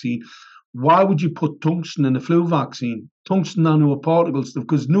vaccine. Why would you put tungsten in the flu vaccine? Tungsten nanoparticles,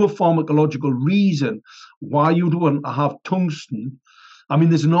 because no pharmacological reason why you'd want to have tungsten. I mean,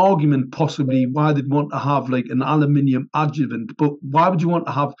 there's an argument possibly why they'd want to have like an aluminium adjuvant, but why would you want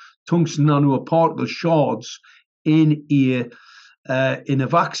to have tungsten nanoparticle shards in a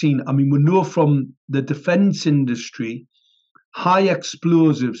vaccine? I mean, we know from the defense industry, high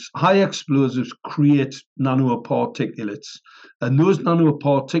explosives create nanoparticulates, and those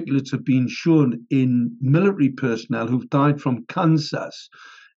nanoparticulates have been shown in military personnel who've died from cancers.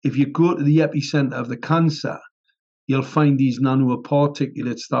 If you go to the epicenter of the cancer, you'll find these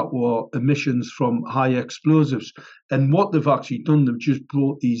nanoparticulates that were emissions from high explosives. And what they've actually done, they've just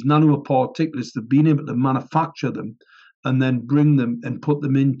brought these nanoparticulates, they've been able to manufacture them and then bring them and put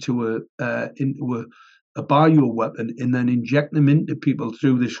them into a bioweapon and then inject them into people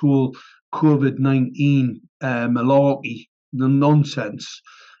through this whole COVID-19 malarkey nonsense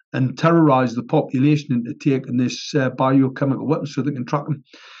and terrorize the population into taking this biochemical weapon so they can track them.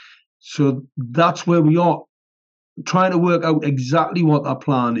 So that's where we are, trying to work out exactly what their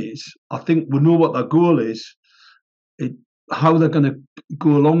plan is. I think we know what their goal is. How they're going to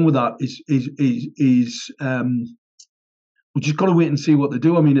go along with that is we just got to wait and see what they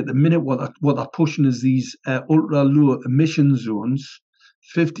do. I mean, at the minute, what they're pushing is these ultra low emission zones,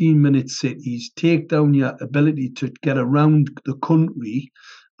 15-minute cities, take down your ability to get around the country.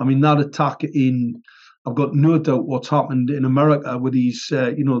 I mean, that attack I've got no doubt what's happened in America with these,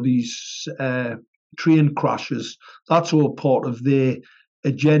 these train crashes. That's all part of their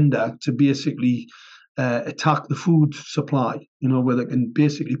agenda to basically attack the food supply, where they can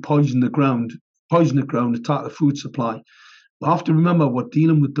basically poison the ground, attack the food supply. We have to remember we're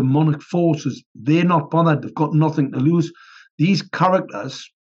dealing with demonic forces. They're not bothered. They've got nothing to lose. These characters,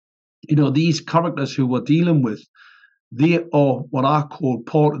 who we're dealing with, they are what I call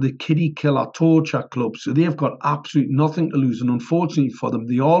part of the kiddie killer torture club. So they've got absolutely nothing to lose. And unfortunately for them,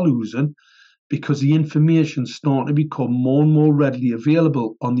 they are losing because the information's starting to become more and more readily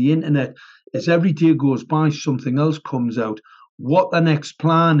available on the internet. As every day goes by, something else comes out. What the next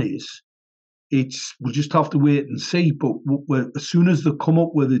plan is, we'll just have to wait and see. But as soon as they come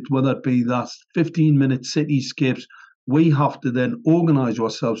up with it, whether it be that 15-minute cityscapes, we have to then organise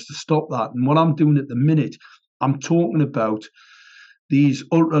ourselves to stop that. And what I'm doing at the minute, I'm talking about these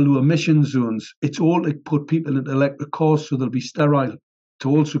ultra-low emission zones. It's all to put people into electric cars so they'll be sterile, to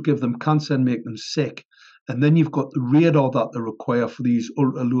also give them cancer and make them sick. And then you've got the radar that they require for these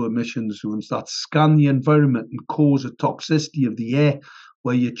ultra-low emission zones that scan the environment and cause a toxicity of the air,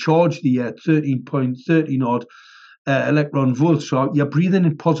 where you charge the air 13.13 odd electron volts. So you're breathing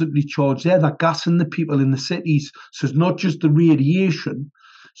in positively charged air. They're gassing the people in the cities. So it's not just the radiation.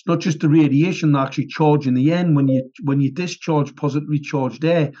 It's not just the radiation that actually charging the air. When you discharge positively charged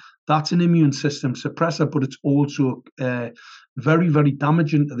air, that's an immune system suppressor, but it's also very, very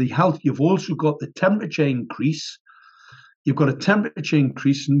damaging to the health. You've also got the temperature increase. You've got a temperature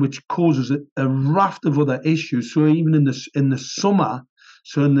increase, which causes a raft of other issues. So even in the summer,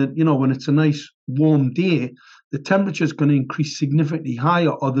 so when it's a nice warm day, the temperature is going to increase significantly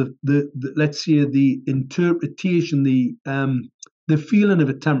higher, or the let's say the interpretation, the feeling of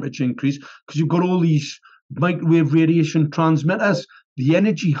a temperature increase, because you've got all these microwave radiation transmitters. The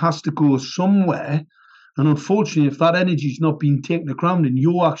energy has to go somewhere, and unfortunately, if that energy is not being taken to ground and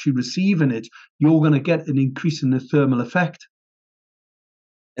you're actually receiving it, you're going to get an increase in the thermal effect.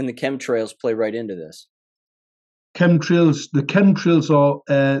 And the chemtrails play right into this. The chemtrails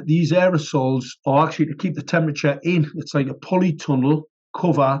are these aerosols are actually to keep the temperature in. It's like a polytunnel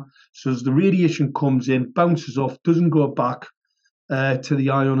cover. So as the radiation comes in, bounces off, doesn't go back to the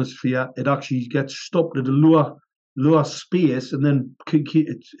ionosphere. It actually gets stopped at a lower space, and then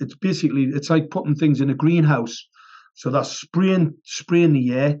it's basically, it's like putting things in a greenhouse. So that's spraying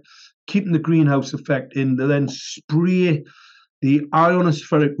the air, keeping the greenhouse effect in. They then spray the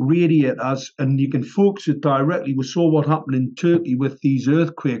ionospheric radiators, and you can focus it directly. We saw what happened in Turkey with these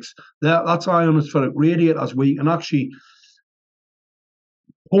earthquakes. That's ionospheric radiators, where you can actually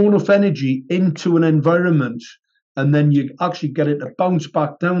pour enough energy into an environment, and then you actually get it to bounce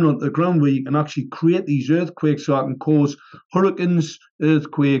back down onto the ground, where you can actually create these earthquakes, so it can cause hurricanes,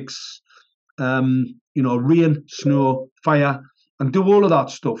 earthquakes, rain, snow, fire, and do all of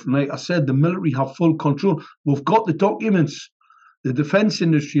that stuff. And like I said, the military have full control. We've got the documents. The defence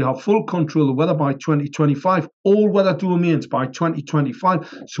industry have full control of weather by 2025, all weather domains by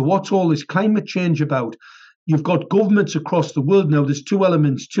 2025. So what's all this climate change about? You've got governments across the world now. There's two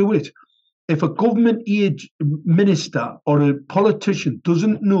elements to it. If a government aid minister or a politician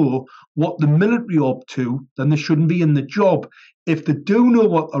doesn't know what the military are up to, then they shouldn't be in the job. If they do know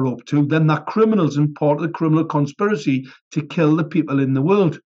what they're up to, then they're criminals and part of the criminal conspiracy to kill the people in the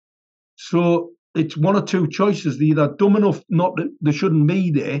world. So it's one or two choices. They're either dumb enough not that they shouldn't be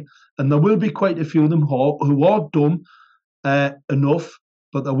there, and there will be quite a few of them who are dumb enough,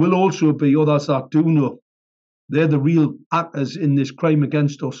 but there will also be others that do know. They're the real actors in this crime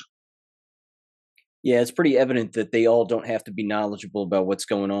against us. Yeah, it's pretty evident that they all don't have to be knowledgeable about what's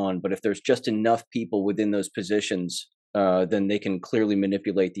going on, but if there's just enough people within those positions, then they can clearly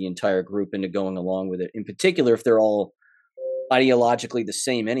manipulate the entire group into going along with it. In particular, if they're all ideologically the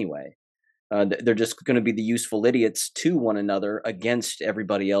same anyway. They're just going to be the useful idiots to one another against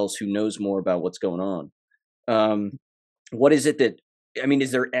everybody else who knows more about what's going on. What is it that,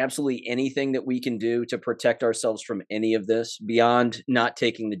 is there absolutely anything that we can do to protect ourselves from any of this beyond not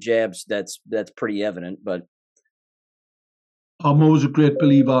taking the jabs? That's pretty evident, but I'm always a great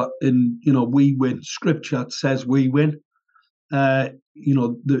believer in, we win. Scripture says we win.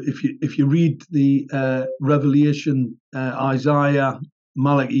 if you read the Revelation, Isaiah,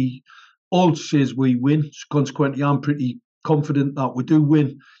 Malachi, all says we win. Consequently, I'm pretty confident that we do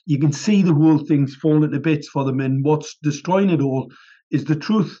win. You can see the whole thing's falling to bits for them, and what's destroying it all is the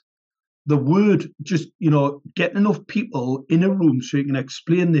truth. The word, just getting enough people in a room so you can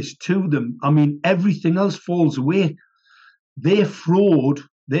explain this to them. I mean, everything else falls away. Their fraud.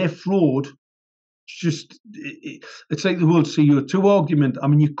 Just it's like the whole CO2 argument. I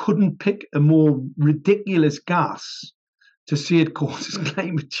mean, you couldn't pick a more ridiculous gas to say it causes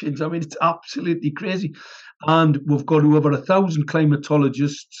climate change. I mean, it's absolutely crazy. And we've got over 1,000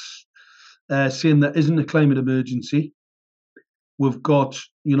 climatologists saying there isn't a climate emergency. We've got,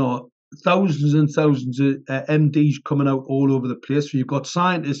 thousands and thousands of MDs coming out all over the place. You've got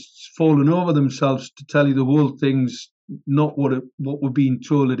scientists falling over themselves to tell you the whole thing's not what we're being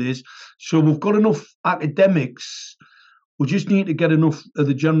told it is. So we've got enough academics. We just need to get enough of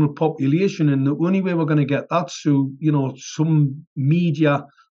the general population, and the only way we're going to get that through, some media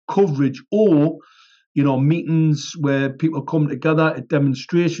coverage or, meetings where people come together at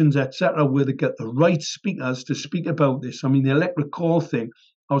demonstrations, etc., where they get the right speakers to speak about this. I mean, the electric car thing.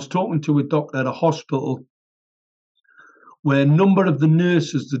 I was talking to a doctor at a hospital where a number of the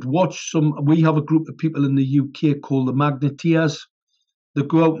nurses that watch we have a group of people in the UK called the Magneteers. They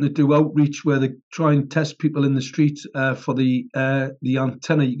go out and they do outreach where they try and test people in the streets for the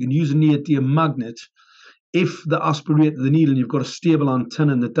antenna. You can use a neodymium magnet if they aspirate the needle and you've got a stable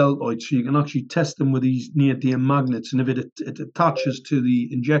antenna in the deltoid, so you can actually test them with these neodymium magnets, and if it attaches to the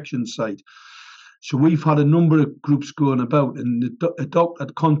injection site. So we've had a number of groups going about, and a doctor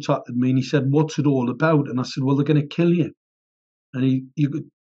had contacted me and he said, "What's it all about?" And I said, "Well, they're going to kill you." And he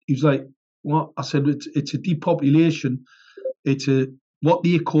was like, "What?" I said, "It's a depopulation. It's what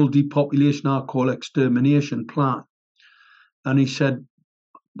they call depopulation, I call extermination plan." And he said,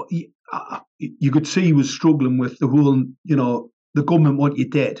 you could see he was struggling with the whole, the government want you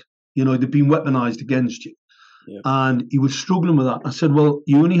dead. They've been weaponized against you. Yeah. And he was struggling with that. I said, well,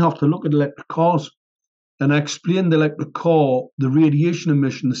 you only have to look at electric cars. And I explained the electric car, the radiation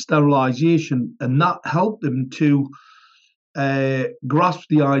emission, the sterilization, and that helped him to grasp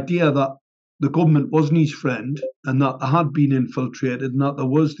the idea that the government wasn't his friend and that they had been infiltrated and that there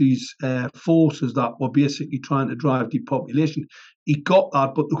was these forces that were basically trying to drive depopulation. He got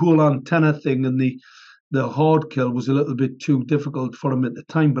that, but the whole antenna thing and the hard kill was a little bit too difficult for him at the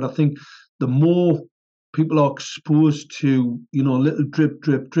time. But I think the more people are exposed to, little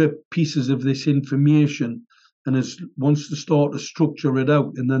drip pieces of this information, and once they start to structure it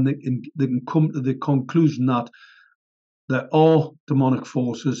out, and then they can come to the conclusion that there are demonic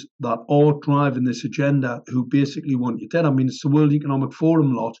forces that are driving this agenda who basically want you dead. I mean, it's the World Economic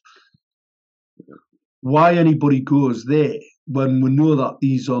Forum lot. Why anybody goes there when we know that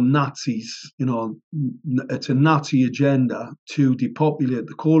these are Nazis, it's a Nazi agenda to depopulate.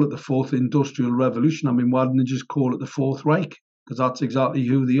 They call it the Fourth Industrial Revolution. I mean, why didn't they just call it the Fourth Reich? Because that's exactly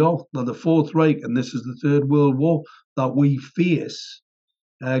who they are. They're the Fourth Reich, and this is the Third World War that we face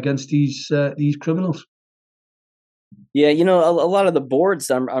against these criminals. Yeah, a lot of the boards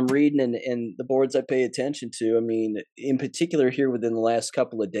I'm reading and the boards I pay attention to, I mean, in particular here within the last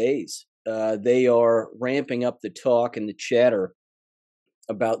couple of days, they are ramping up the talk and the chatter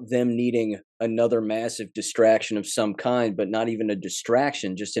about them needing another massive distraction of some kind, but not even a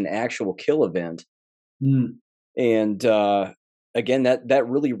distraction, just an actual kill event. Mm. And again, that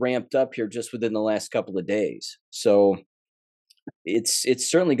really ramped up here just within the last couple of days. So it's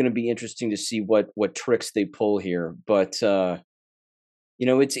certainly going to be interesting to see what tricks they pull here. But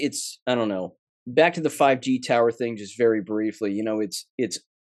it's I don't know. Back to the 5G tower thing, just very briefly.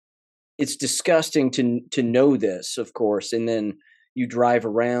 It's disgusting to know this, of course, and then you drive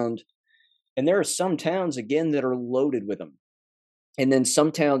around, and there are some towns again that are loaded with them, and then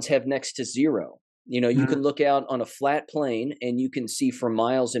some towns have next to zero. You can look out on a flat plain and you can see for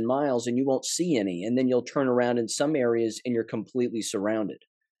miles and miles and you won't see any. And then you'll turn around in some areas and you're completely surrounded.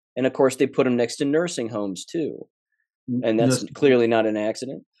 And of course, they put them next to nursing homes too. And that's clearly not an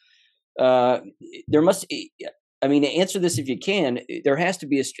accident. Answer this if you can. There has to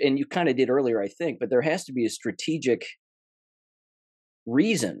be and you kind of did earlier, I think, but there has to be a strategic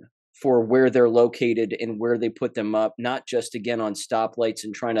reason for where they're located and where they put them up, not just again on stoplights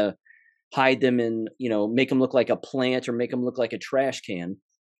and trying to hide them and, make them look like a plant or make them look like a trash can.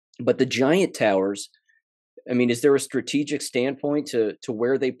 But the giant towers, I mean, is there a strategic standpoint to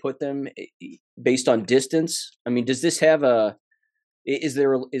where they put them based on distance? I mean, does this have is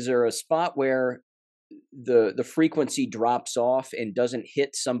there a spot where the frequency drops off and doesn't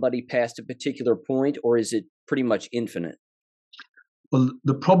hit somebody past a particular point, or is it pretty much infinite? Well,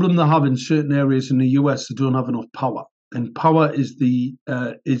 the problem they have in certain areas in the US, they don't have enough power, and power is the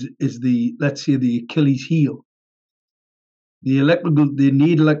let's say the Achilles heel. They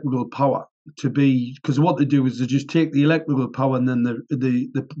need electrical power to be, because what they do is they just take the electrical power and then they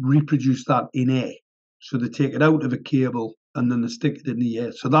reproduce that in air. So they take it out of a cable and then they stick it in the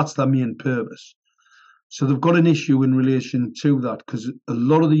air. So that's their main purpose. So they've got an issue in relation to that, because a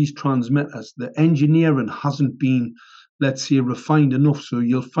lot of these transmitters, the engineering hasn't been, let's say, refined enough. So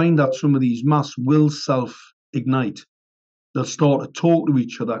you'll find that some of these masts will self-ignite. They'll start to talk to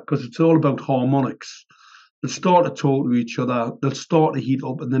each other, because it's all about harmonics. They'll start to talk to each other, they'll start to heat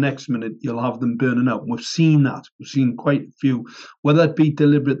up, and the next minute you'll have them burning out. We've seen that. We've seen quite a few. Whether it be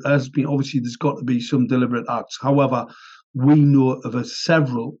deliberate, obviously there's got to be some deliberate acts. However, we know of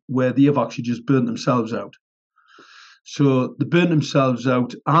several where they have actually just burnt themselves out. So they burnt themselves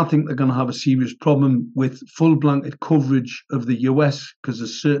out. I think they're going to have a serious problem with full blanket coverage of the US, because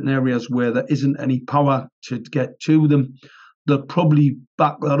there's certain areas where there isn't any power to get to them. They'll probably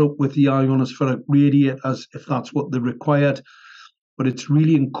back that up with the ionospheric radiators if that's what they required. But it's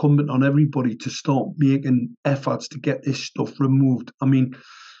really incumbent on everybody to start making efforts to get this stuff removed. I mean,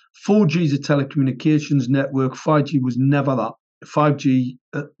 4G is a telecommunications network. 5G was never that. 5G,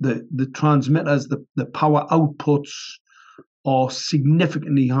 the transmitters, the power outputs are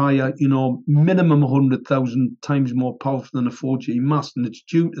significantly higher, minimum 100,000 times more powerful than a 4G mast. And it's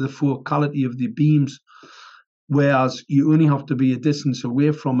due to the focality of the beams. Whereas you only have to be a distance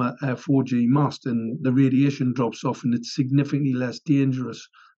away from a 4G mast and the radiation drops off and it's significantly less dangerous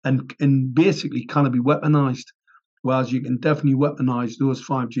and basically cannot be weaponized. Whereas you can definitely weaponize those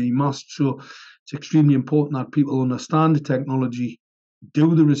 5G masts. So it's extremely important that people understand the technology,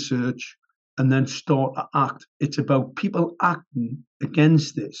 do the research, and then start to act. It's about people acting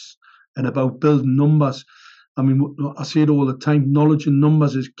against this and about building numbers. I mean, I say it all the time, knowledge and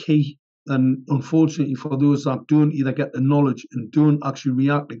numbers is key. And unfortunately, for those that don't either get the knowledge and don't actually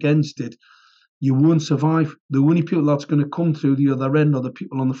react against it, you won't survive. The only people that's going to come through the other end are the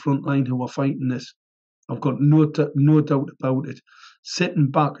people on the front line who are fighting this. I've got no doubt about it. Sitting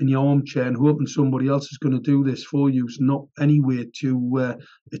back in your armchair and hoping somebody else is going to do this for you is not any way to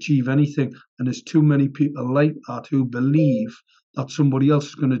achieve anything. And there's too many people like that who believe that somebody else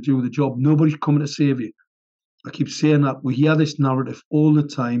is going to do the job. Nobody's coming to save you. I keep saying that. We hear this narrative all the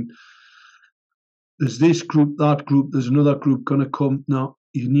time. There's this group, that group, there's another group going to come. No,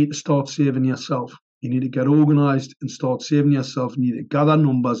 you need to start saving yourself. You need to get organised and start saving yourself. You need to gather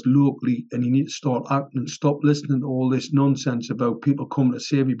numbers locally and you need to start acting and stop listening to all this nonsense about people coming to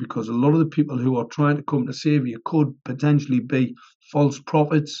save you, because a lot of the people who are trying to come to save you could potentially be false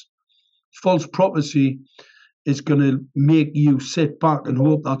prophets. False prophecy is going to make you sit back and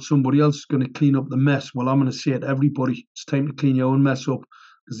hope that somebody else is going to clean up the mess. Well, I'm going to say it to everybody, it's time to clean your own mess up.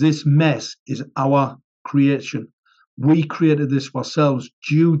 This mess is our creation. We created this ourselves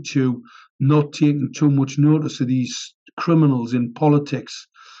due to not taking too much notice of these criminals in politics,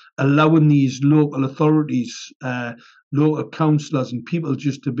 allowing these local authorities, local councillors and people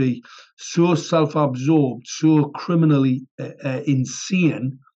just to be so self-absorbed, so criminally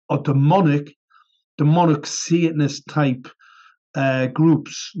insane or demonic Satanist type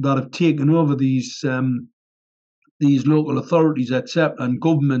groups that have taken over these local authorities, etc., and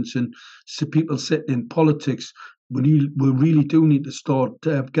governments and people sitting in politics. We really do need to start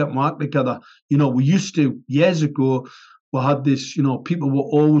getting our act together. We used to, years ago, we had this, people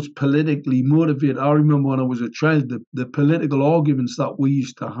were always politically motivated. I remember when I was a child, the political arguments that we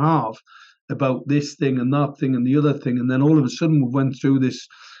used to have about this thing and that thing and the other thing. And then all of a sudden we went through this,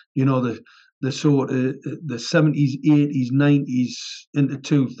 the sort of the 70s, 80s, 90s into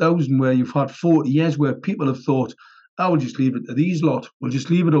 2000, where you've had 40 years where people have thought, we'll just leave it to these lot. We'll just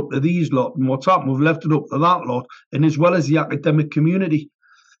leave it up to these lot. And what's happened? We've left it up to that lot. And as well as the academic community.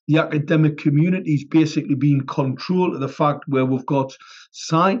 The academic community is basically being controlled to the fact where we've got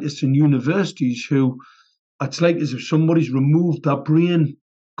scientists and universities who, it's like as if somebody's removed their brain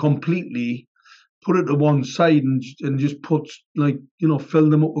completely, put it to one side and just put, fill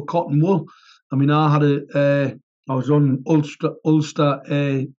them up with cotton wool. I mean, I was on Ulster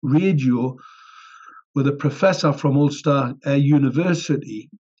Radio with a professor from Ulster University,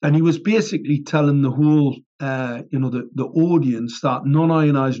 and he was basically telling the whole, the audience that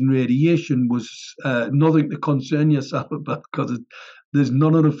non-ionizing radiation was nothing to concern yourself about, because there's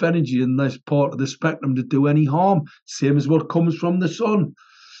not enough energy in this part of the spectrum to do any harm, same as what comes from the sun.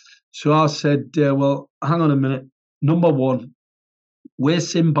 So I said, well, hang on a minute. Number one, we're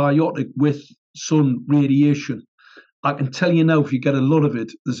symbiotic with sun radiation. I can tell you now, if you get a lot of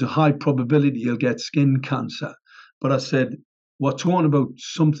it, there's a high probability you'll get skin cancer. But I said, We're talking about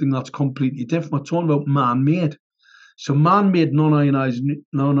something that's completely different. We're talking about man-made. So man-made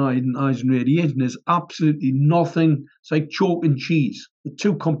non-ionizing radiation is absolutely nothing. It's like chalk and cheese. They're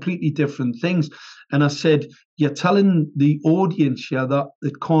two completely different things. And I said, you're telling the audience here that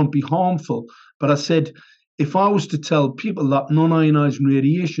it can't be harmful. But I said, if I was to tell people that non-ionizing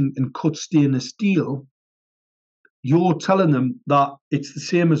radiation can cut stainless steel, you're telling them that it's the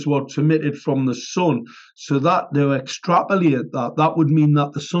same as what's emitted from the sun. So that they extrapolate that would mean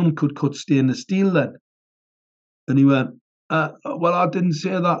that the sun could cut stainless steel then. And he went, well, I didn't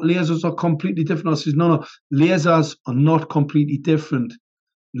say that. Lasers are completely different. I said, no, lasers are not completely different.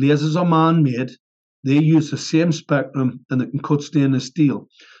 Lasers are man-made. They use the same spectrum and they can cut stainless steel.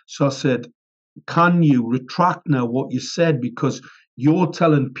 So I said, can you retract now what you said? Because you're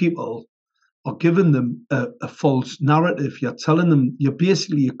telling people or giving them a false narrative. You're telling them, you're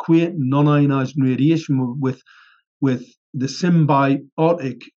basically equating non-ionizing radiation with the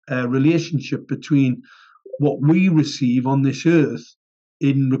symbiotic relationship between what we receive on this earth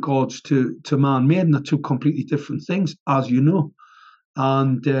in regards to man-made, and they're two completely different things, as you know.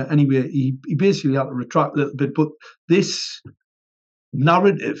 And anyway, he basically had to retract a little bit. But this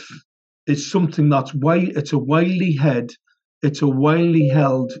narrative is something that's it's a widely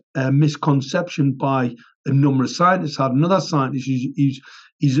held misconception by a number of scientists. I had another scientist,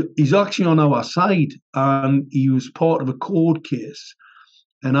 he's actually on our side, and he was part of a court case.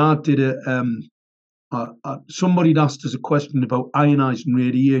 And I did somebody asked us a question about ionizing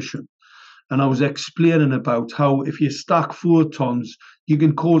radiation. And I was explaining about how if you stack photons, you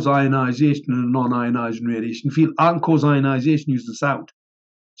can cause ionization in a non-ionizing radiation field. I can cause ionization using sound.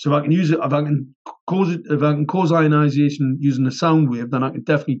 So if I can use it, if I can cause ionization using a sound wave, then I can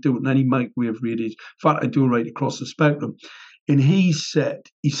definitely do it in any microwave radiation. In fact, I do it right across the spectrum. And he sent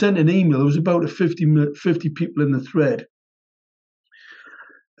an email. There was about 50 people in the thread.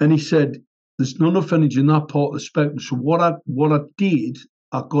 And he said, there's not enough energy in that part of the spectrum. So what I did,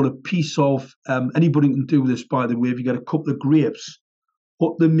 I got a piece of, anybody can do this, by the way, if you get a couple of grapes,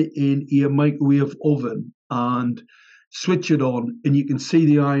 put them in a microwave oven and switch it on, and you can see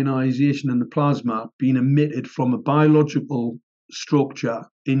the ionization in the plasma being emitted from a biological structure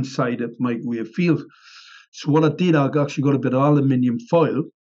inside a microwave field. So what I did, I actually got a bit of aluminium foil,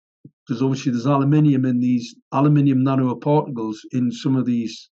 because obviously there's aluminium in these aluminium nanoparticles in some of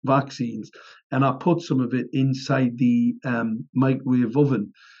these vaccines, and I put some of it inside the microwave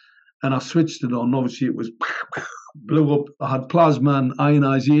oven, and I switched it on. Obviously it was blew up. I had plasma and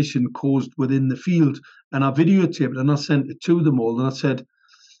ionization caused within the field, and I videotaped it and I sent it to them all, and I said,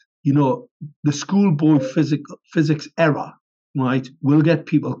 you know, the schoolboy physics error, right, will get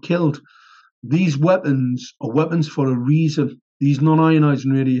people killed. These weapons are weapons for a reason. These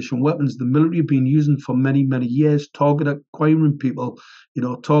non-ionizing radiation weapons, the military have been using for many, many years, targeted acquiring people,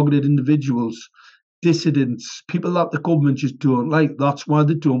 targeted individuals, dissidents, people that the government just don't like. That's why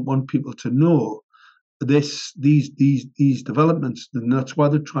they don't want people to know these developments, and that's why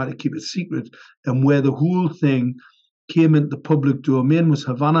they try to keep it secret. And where the whole thing came into the public domain was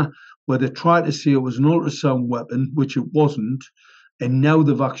Havana, where they tried to say it was an ultrasound weapon, which it wasn't. And now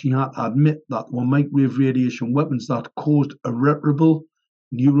they've actually had to admit that were microwave radiation weapons that caused irreparable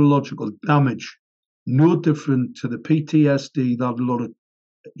neurological damage, no different to the PTSD that a lot of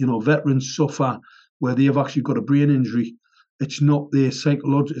veterans suffer, where they have actually got a brain injury. It's not a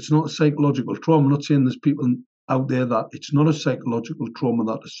psychological trauma. I'm not saying there's people out there that it's not a psychological trauma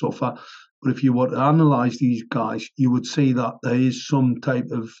that they suffer, but if you were to analyze these guys, you would see that there is some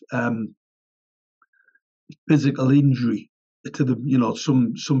type of physical injury to the,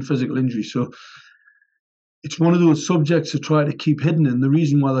 some physical injury. So it's one of those subjects to try to keep hidden, and the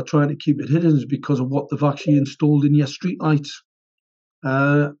reason why they're trying to keep it hidden is because of what they've actually installed in your streetlights.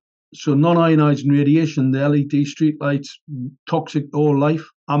 So non-ionizing radiation, the LED streetlights, toxic to all life.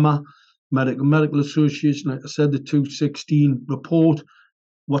 AMA, Medical Association, like I said, the 2016 report.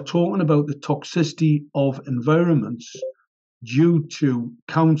 We're talking about the toxicity of environments due to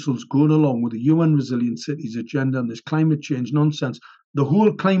councils going along with the UN Resilient Cities agenda and this climate change nonsense. The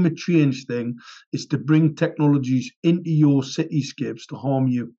whole climate change thing is to bring technologies into your cityscapes to harm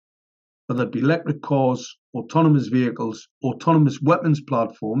you, whether it be electric cars, autonomous vehicles, autonomous weapons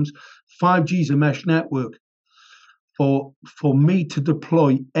platforms. 5G is a mesh network. For me to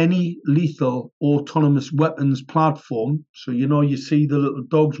deploy any lethal autonomous weapons platform, so you see the little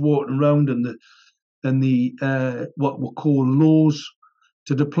dogs walking around and the what we call laws.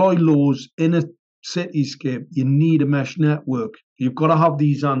 To deploy laws in a cityscape, you need a mesh network. You've got to have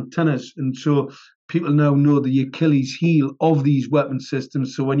these antennas, and so people now know the Achilles heel of these weapon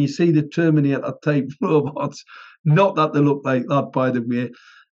systems. So when you see the Terminator type robots, Not that they look like that, by the way.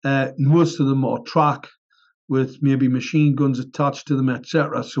 Most of them are track with maybe machine guns attached to them,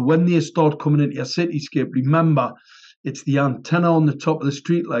 etc. So when they start coming into your cityscape, remember it's the antenna on the top of the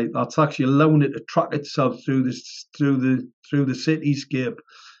streetlight that's actually allowing it to track itself through the cityscape.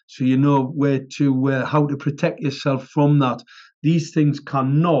 So you know where to how to protect yourself from that. These things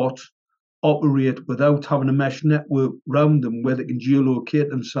cannot operate without having a mesh network around them where they can geolocate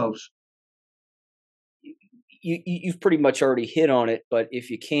themselves. You've pretty much already hit on it, but if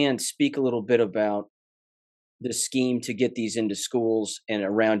you can, speak a little bit about the scheme to get these into schools and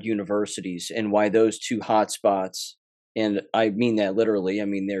around universities and why those two hotspots, and I mean that literally, I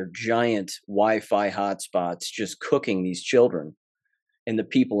mean they're giant Wi-Fi hotspots just cooking these children and the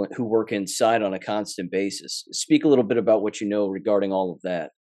people who work inside on a constant basis. Speak a little bit about what you know regarding all of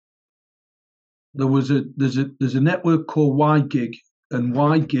that. There's a network called WiGig, and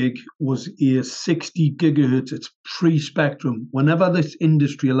WiGig was a 60 gigahertz. It's free spectrum. Whenever this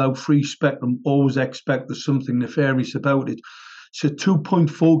industry allowed free spectrum, always expect there's something nefarious about it. So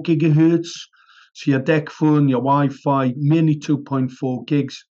 2.4 gigahertz. So your deck phone, your Wi-Fi, mainly 2.4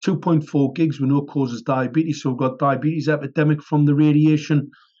 gigs. 2.4 gigs we know causes diabetes, so we've got diabetes epidemic from the radiation.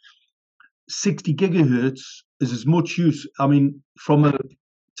 60 gigahertz is as much use. I mean, from a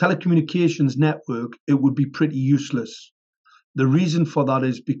telecommunications network, it would be pretty useless. The reason for that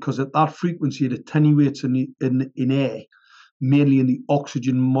is because at that frequency, it attenuates in air, mainly in the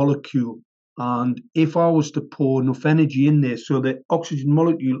oxygen molecule. And if I was to pour enough energy in there, so the oxygen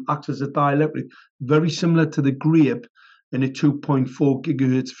molecule acts as a dielectric, very similar to the grape in a 2.4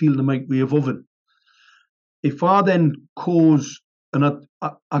 gigahertz field of microwave oven. If I then cause, and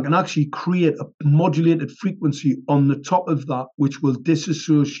I can actually create a modulated frequency on the top of that, which will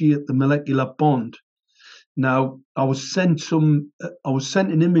disassociate the molecular bond. Now, I was sent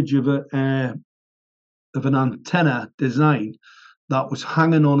an image of an antenna design that was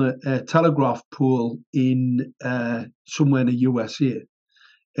hanging on a telegraph pole in somewhere in the USA,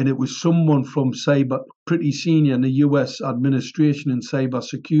 and it was someone from pretty senior in the US administration in cyber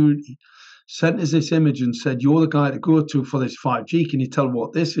security, sent us this image and said, "You're the guy to go to for this 5G. Can you tell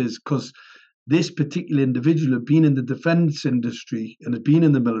what this is?" Because this particular individual had been in the defense industry and had been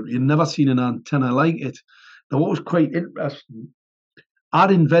in the military and never seen an antenna like it. Now, what was quite interesting,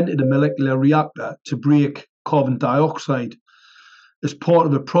 I'd invented a molecular reactor to break carbon dioxide as part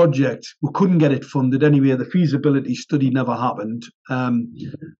of a project. We couldn't get it funded anyway. The feasibility study never happened.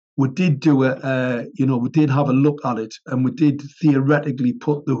 We did do we did have a look at it, and we did theoretically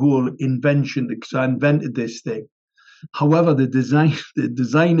put the whole invention, because I invented this thing. However, the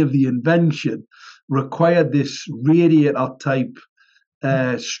design of the invention required this radiator type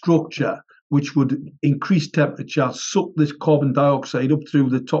structure, which would increase temperature, suck this carbon dioxide up through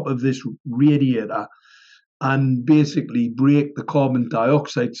the top of this radiator, and basically break the carbon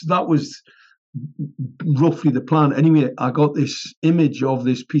dioxide. So that was roughly the plan. Anyway, I got this image of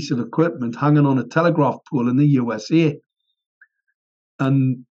this piece of equipment hanging on a telegraph pole in the USA.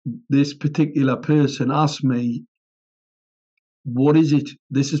 And this particular person asked me, "What is it?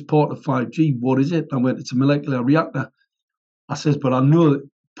 This is part of 5G. What is it?" I went, "It's a molecular reactor." I says, "But I know that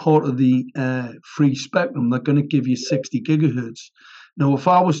part of the free spectrum, they're going to give you 60 gigahertz. Now, if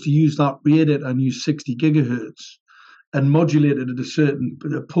I was to use that radiator and use 60 gigahertz and modulate it at a certain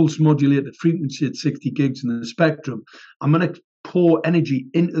pulse modulated frequency at 60 gigs in the spectrum, I'm going to pour energy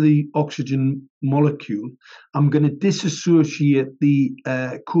into the oxygen molecule. I'm going to disassociate the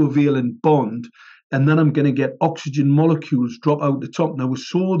covalent bond, and then I'm going to get oxygen molecules drop out the top." Now, we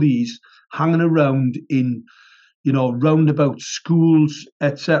saw these hanging around in roundabout schools,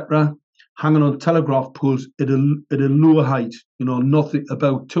 etc., hanging on telegraph poles at a lower height, nothing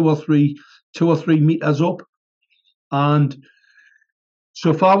about two or three meters up. And so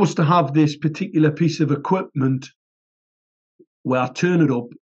if I was to have this particular piece of equipment where I turn it up,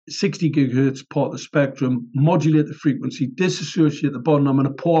 60 gigahertz part of the spectrum, modulate the frequency, disassociate the bond, I'm going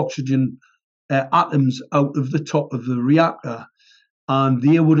to pour oxygen atoms out of the top of the reactor, and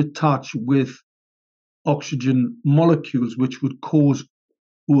they would attach with oxygen molecules, which would cause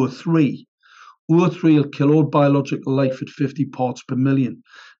O3. O3 will kill all biological life at 50 parts per million.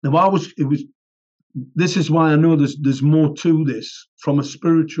 Now, this is why I know there's more to this from a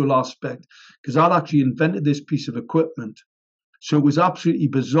spiritual aspect, because I'd actually invented this piece of equipment. So it was absolutely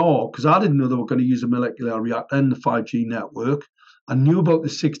bizarre, because I didn't know they were going to use a molecular reactor in the 5G network. I knew about the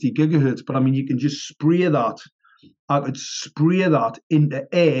 60 gigahertz, but I mean, you can just spray that. I could spray that into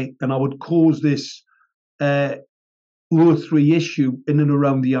air, and I would cause this O3 issue in and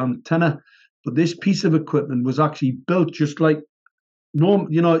around the antenna. But this piece of equipment was actually built just like normal.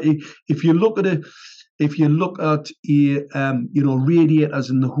 If you look at if you look at radiators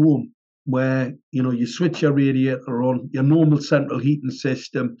in the home, where you switch your radiator on, your normal central heating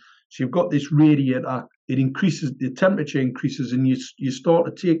system. So you've got this radiator, it increases, the temperature increases, and you start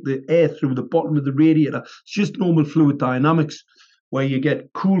to take the air through the bottom of the radiator. It's just normal fluid dynamics, where you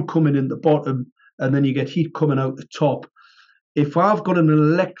get cool coming in the bottom and then you get heat coming out the top. If I've got an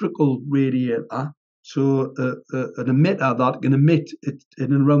electrical radiator, so an emitter that can emit it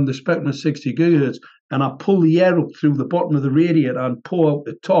in around the spectrum of 60 gigahertz, and I pull the air up through the bottom of the radiator and pour out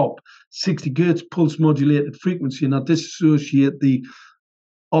the top, 60 gigahertz pulse modulated frequency, and I dissociate the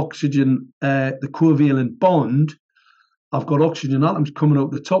oxygen, the covalent bond, I've got oxygen atoms coming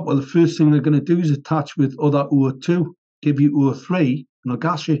out the top. Well, the first thing they're going to do is attach with other O2, give you O3, and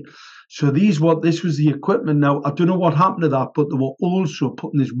gas you. So this was the equipment. Now, I don't know what happened to that, but they were also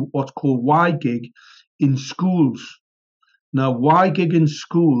putting this what's called Y-gig in schools. Now, Y-gig in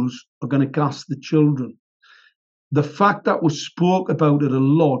schools are going to gas the children. The fact that we spoke about it a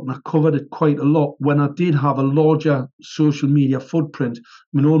lot, and I covered it quite a lot when I did have a larger social media footprint.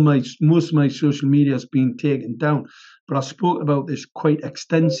 I mean, most of my social media has been taken down, but I spoke about this quite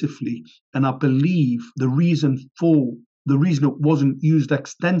extensively, and I believe the reason it wasn't used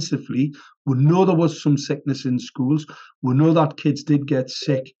extensively, we know there was some sickness in schools. We know that kids did get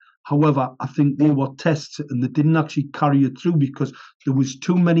sick. However, I think they were tests and they didn't actually carry it through because there was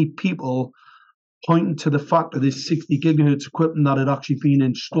too many people pointing to the fact of this 60 gigahertz equipment that had actually been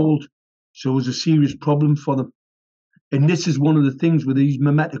installed. So it was a serious problem for them. And this is one of the things with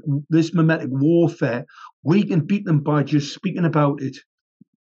this mimetic warfare. We can beat them by just speaking about it.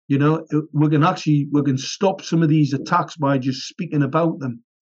 We can stop some of these attacks by just speaking about them.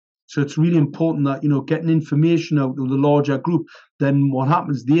 So it's really important that, getting information out to the larger group. Then what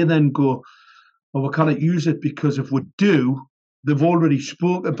happens? They then go, well, we can't use it because if we do, they've already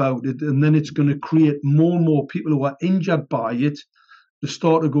spoke about it, and then it's going to create more and more people who are injured by it. They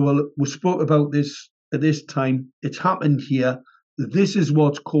start to go, well, we spoke about this at this time. It's happened here. This is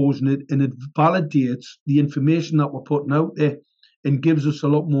what's causing it, and it validates the information that we're putting out there and gives us a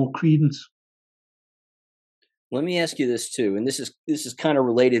lot more credence. Let me ask you this too, and this is kind of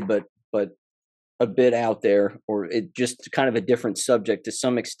related, but a bit out there, or it just kind of a different subject to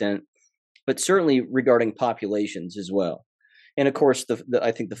some extent, but certainly regarding populations as well. And of course,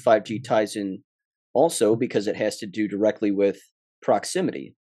 I think the 5G ties in also because it has to do directly with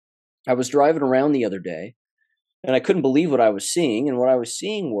proximity. I was driving around the other day, and I couldn't believe what I was seeing. And what I was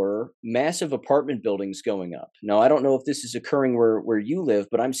seeing were massive apartment buildings going up. Now, I don't know if this is occurring where you live,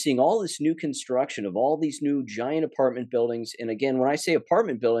 but I'm seeing all this new construction of all these new giant apartment buildings. And again, when I say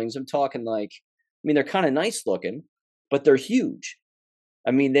apartment buildings, I'm talking they're kind of nice looking, but they're huge.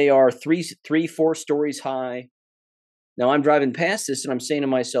 I mean, they are 4 stories high. Now, I'm driving past this and I'm saying to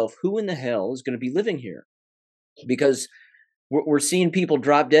myself, who in the hell is going to be living here? Because we're seeing people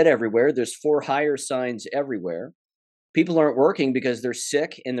drop dead everywhere. There's for hire signs everywhere. People aren't working because they're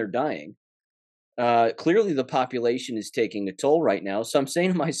sick and they're dying. Clearly, the population is taking a toll right now. So I'm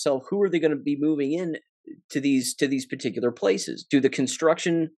saying to myself, who are they going to be moving in to these particular places? Do the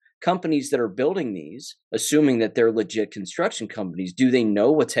construction companies that are building these, assuming that they're legit construction companies, do they know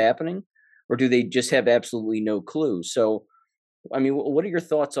what's happening? Or do they just have absolutely no clue? So, I mean, what are your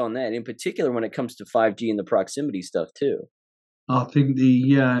thoughts on that, in particular when it comes to 5G and the proximity stuff too? I think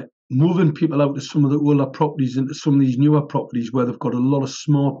the moving people out of some of the older properties into some of these newer properties where they've got a lot of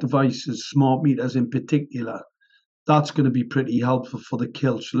smart devices, smart meters in particular, that's going to be pretty helpful for the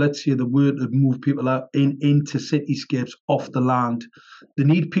kill. So let's say the word to move people out into cityscapes off the land. They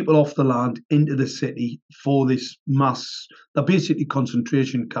need people off the land into the city for this mass. They're basically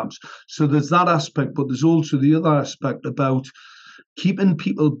concentration camps. So there's that aspect, but there's also the other aspect about keeping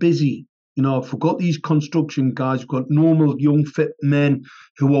people busy. If we've got these construction guys, we've got normal young fit men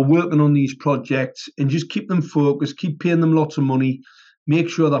who are working on these projects, and just keep them focused, keep paying them lots of money, make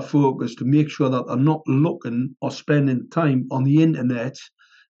sure they're focused, to make sure that they're not looking or spending time on the internet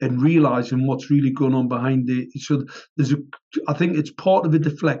and realizing what's really going on behind it. So I think it's part of a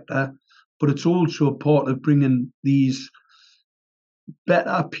deflector, but it's also part of bringing these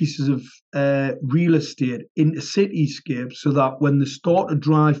better pieces of real estate into cityscapes, so that when they start to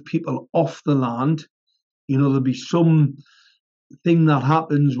drive people off the land, there'll be some thing that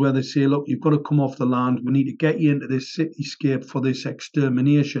happens where they say, look, you've got to come off the land. We need to get you into this cityscape for this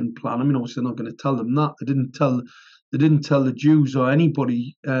extermination plan. I mean, obviously, they're not going to tell them that. They didn't tell the Jews or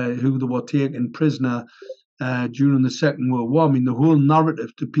anybody who they were taking prisoner during the Second World War. I mean, the whole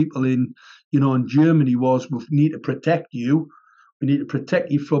narrative to people in Germany was, we need to protect you. We need to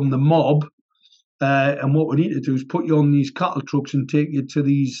protect you from the mob. And what we need to do is put you on these cattle trucks and take you to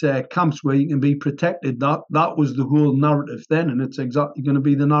these camps where you can be protected. That was the whole narrative then, and it's exactly going to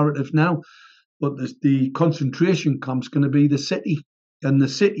be the narrative now. But the concentration camp's going to be the city, and the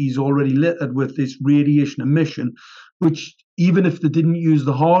city's already littered with this radiation emission, which even if they didn't use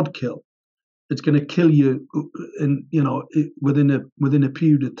the hard kill, it's going to kill you, within a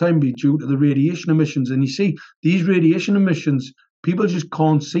period of time, due to the radiation emissions. And you see, these radiation emissions, people just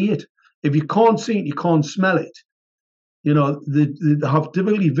can't see it. If you can't see it, you can't smell it. They have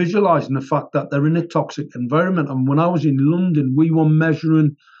difficulty visualizing the fact that they're in a toxic environment. And when I was in London, we were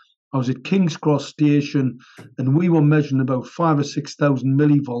measuring, I was at King's Cross Station, and we were measuring about 5,000 or 6,000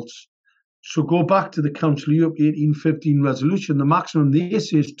 millivolts. So go back to the Council of Europe 1815 resolution, the maximum they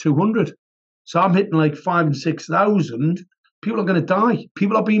say is 200. So I'm hitting like 5,000 and 6,000. People are going to die.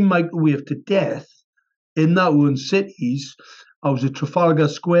 People are being microwaved to death in their own cities. I was at Trafalgar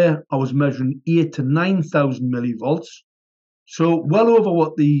Square. I was measuring 8,000 to 9,000 millivolts. So well over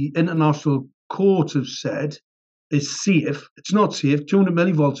what the international courts have said is safe. It's not safe. 200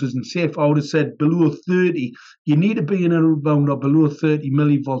 millivolts isn't safe. I would have said below 30. You need to be in around or below 30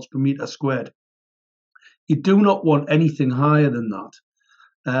 millivolts per meter squared. You do not want anything higher than that.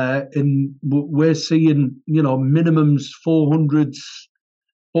 And we're seeing, minimums 400s,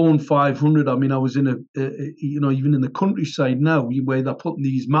 400 and 500. I mean, I was in even in the countryside now, where they're putting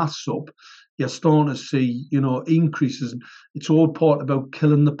these masts up, you're starting to see, increases. It's all part about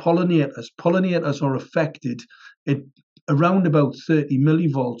killing the pollinators. Pollinators are affected at around about 30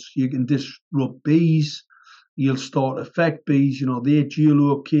 millivolts. You can disrupt bees. You'll start to affect bees. They're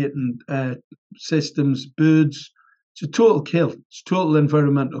geolocating systems, birds. It's a total kill. It's total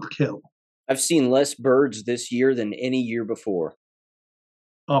environmental kill. I've seen less birds this year than any year before.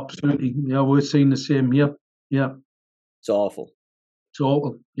 Absolutely. Yeah, we're seeing the same. Yep. Yeah. It's awful. It's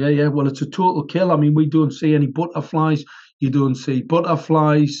awful. Yeah. Well, it's a total kill. I mean, we don't see any butterflies. You don't see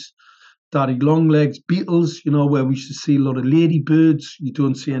butterflies, daddy longlegs, beetles, where we used to see a lot of ladybirds. You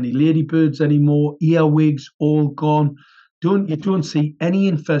don't see any ladybirds anymore. Earwigs, all gone. You don't see any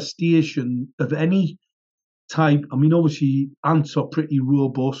infestation of any type. I mean, obviously, ants are pretty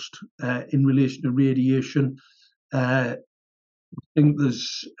robust in relation to radiation. I think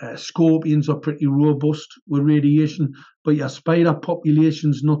there's scorpions are pretty robust with radiation, but your spider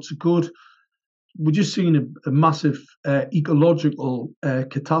population's not so good. We're just seeing a massive ecological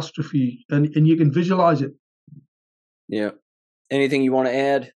catastrophe, and you can visualize it. Yeah. Anything you want to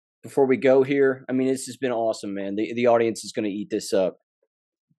add before we go here? I mean, this has been awesome, man. The audience is going to eat this up.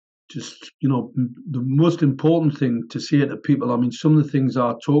 Just, the most important thing to say to people, I mean, some of the things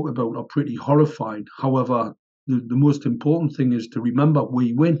I talk about are pretty horrifying. However, the most important thing is to remember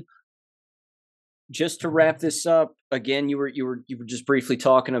we win. Just to wrap this up, again, you were just briefly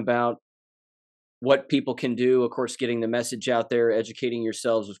talking about what people can do. Of course, getting the message out there, educating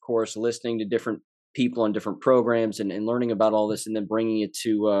yourselves, of course, listening to different people on different programs, and learning about all this, and then bringing it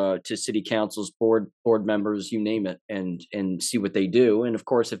to city councils, board members, you name it, and see what they do. And of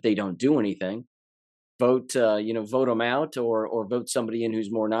course, if they don't do anything, vote them out, or vote somebody in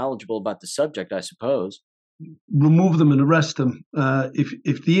who's more knowledgeable about the subject, I suppose. Remove them and arrest them.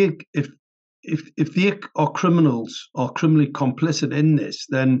 If they are criminals or criminally complicit in this,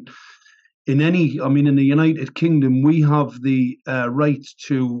 then in the United Kingdom, we have the right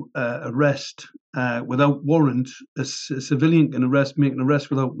to arrest without warrant. A civilian can make an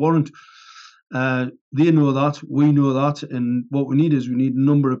arrest without warrant. They know that, we know that, and what we need a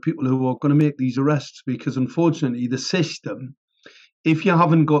number of people who are going to make these arrests, because unfortunately the system, if you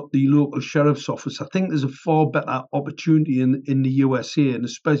haven't got the local sheriff's office, I think there's a far better opportunity in the USA, and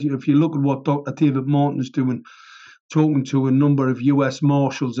especially if you look at what Dr. David Martin is doing, talking to a number of US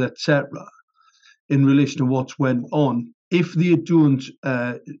marshals, etc., in relation to what's went on. If they don't,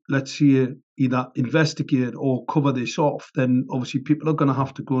 let's say, either investigate or cover this off, then obviously people are going to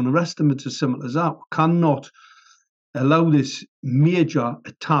have to go and arrest them. It's as simple as that. We cannot allow this major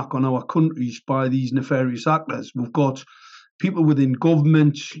attack on our countries by these nefarious actors. We've got people within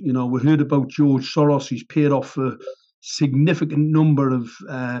government. We heard about George Soros. He's paid off a significant number of,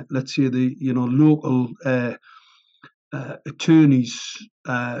 let's say, the local attorneys,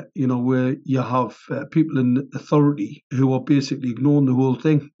 where you have people in authority who are basically ignoring the whole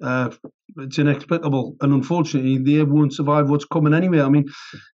thing. It's inexplicable, and unfortunately, they won't survive what's coming anyway. I mean,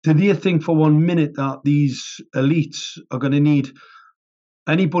 do they think for 1 minute that these elites are going to need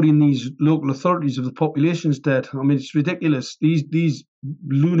anybody in these local authorities if the population's dead? I mean, it's ridiculous. These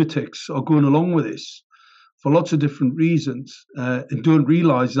lunatics are going along with this for lots of different reasons, and don't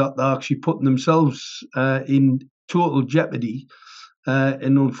realise that they're actually putting themselves in total jeopardy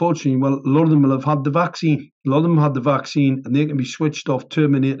And unfortunately, well, a lot of them will have had the vaccine. A lot of them had the vaccine, and they can be switched off,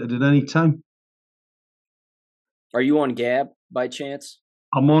 terminated at any time. Are you on Gab by chance?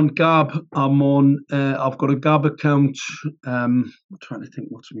 I'm on Gab. I've got a Gab account. I'm trying to think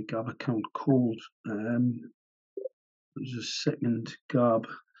what's my Gab account called. There's a second Gab.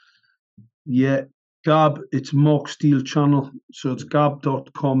 Yeah, Gab. It's Mark Steele Channel. So it's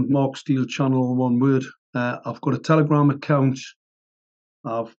gab.com, Mark Steele Channel, one word. I've got a Telegram account,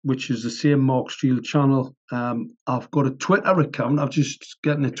 which is the same Mark Steele Channel. I've got a Twitter account. I've just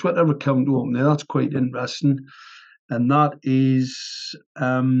getting a Twitter account open there. That's quite interesting. And that is,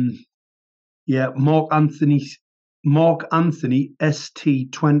 Mark Anthony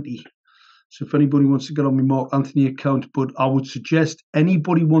ST20. So if anybody wants to get on my Mark Anthony account, but I would suggest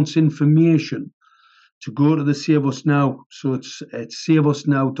anybody wants information to go to the Save Us Now. So it's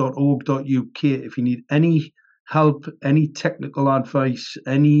saveusnow.org.uk. If you need any help, any technical advice,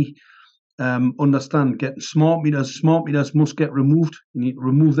 any understand getting smart meters must get removed. You need to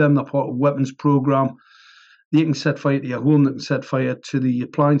remove them. They're part of weapons program. They can set fire to your home. They can set fire to the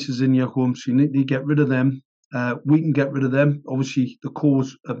appliances in your home. So you need to get rid of them. We can get rid of them. Obviously, they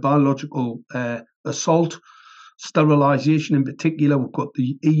cause a biological assault, sterilisation in particular. We've got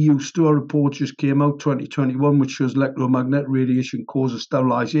the EU STOA report just came out, 2021, which shows electromagnetic radiation causes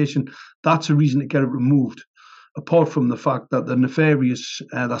sterilisation. That's a reason to get it removed. Apart from the fact that they're nefarious,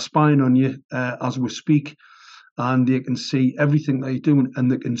 they're spying on you as we speak, and they can see everything that you're doing, and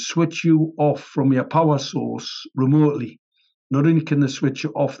they can switch you off from your power source remotely. Not only can they switch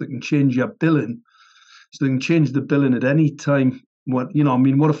you off, they can change your billing. So they can change the billing at any time. What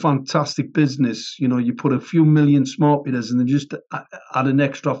a fantastic business. You put a few million smart meters and they just add an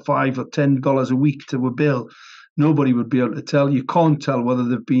extra $5 or $10 a week to a bill. Nobody would be able to tell. You can't tell whether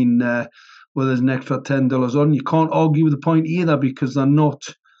they've been whether there's an extra $10 on. You can't argue with the point either because they're not.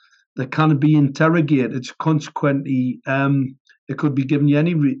 They can't be interrogated. Consequently, it could be giving you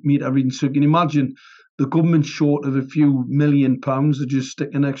any meter reading. So you can imagine the government short of a few £1,000,000, they just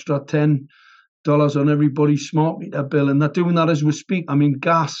stick an extra $10 on everybody's smart meter bill, and they're doing that as we speak. I mean,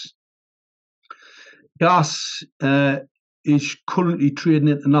 gas is currently trading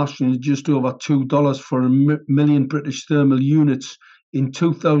internationally just over $2 for a million British thermal units. In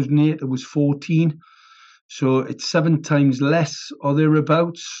 2008, it was 14. So it's 7 times less or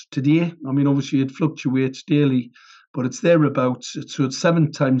thereabouts today. I mean, obviously it fluctuates daily, but it's thereabouts. So it's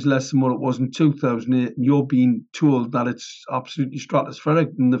 7 times less than what it was in 2008. And you're being told that it's absolutely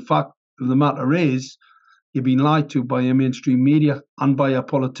stratospheric. And the fact of the matter is, you're being lied to by your mainstream media and by your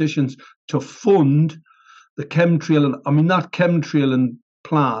politicians to fund the chemtrail. I mean, that chemtrailing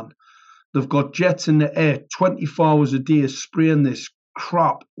plan, they've got jets in the air 24 hours a day spraying this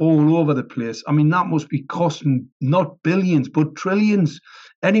crap all over the place. I mean, that must be costing not billions but trillions.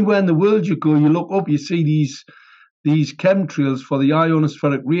 Anywhere in the world you go, you look up, you see these chemtrails for the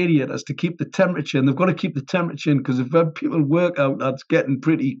ionospheric radiators to keep the temperature, and they've got to keep the temperature in because if people work out that's getting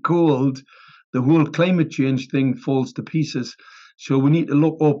pretty cold, the whole climate change thing falls to pieces. So we need to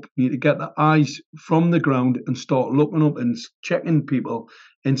look up, we need to get the eyes from the ground and start looking up and checking people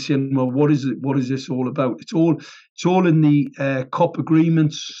and saying, well, what is it? What is this all about? It's all in the COP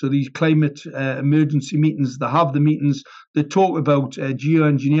agreements. So these climate emergency meetings, they have the meetings. They talk about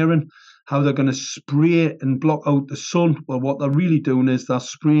geoengineering, how they're going to spray and block out the sun. Well, what they're really doing is they're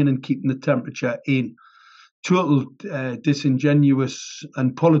spraying and keeping the temperature in. Total disingenuous,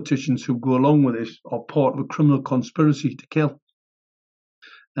 and politicians who go along with it are part of a criminal conspiracy to kill.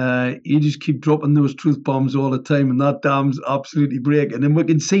 You just keep dropping those truth bombs all the time, and that dam's absolutely breaking. And we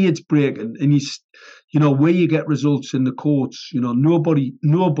can see it's breaking. And where you get results in the courts, nobody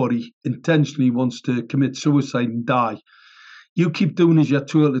intentionally wants to commit suicide and die. You keep doing as you're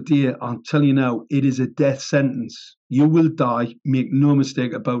told today, I'm telling you now, it is a death sentence. You will die, make no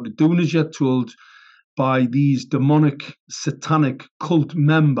mistake about it. Doing as you're told by these demonic, satanic cult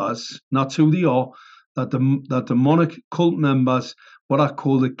members, that's who they are, that demonic cult members, what I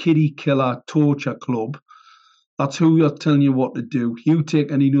call the kiddie killer torture club. That's who are telling you what to do. You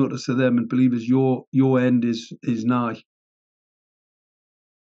take any notice of them and believe as your end is nigh.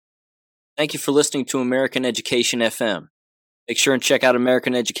 Thank you for listening to American Education FM. Make sure and check out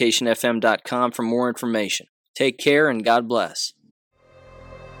AmericanEducationFM.com for more information. Take care and God bless.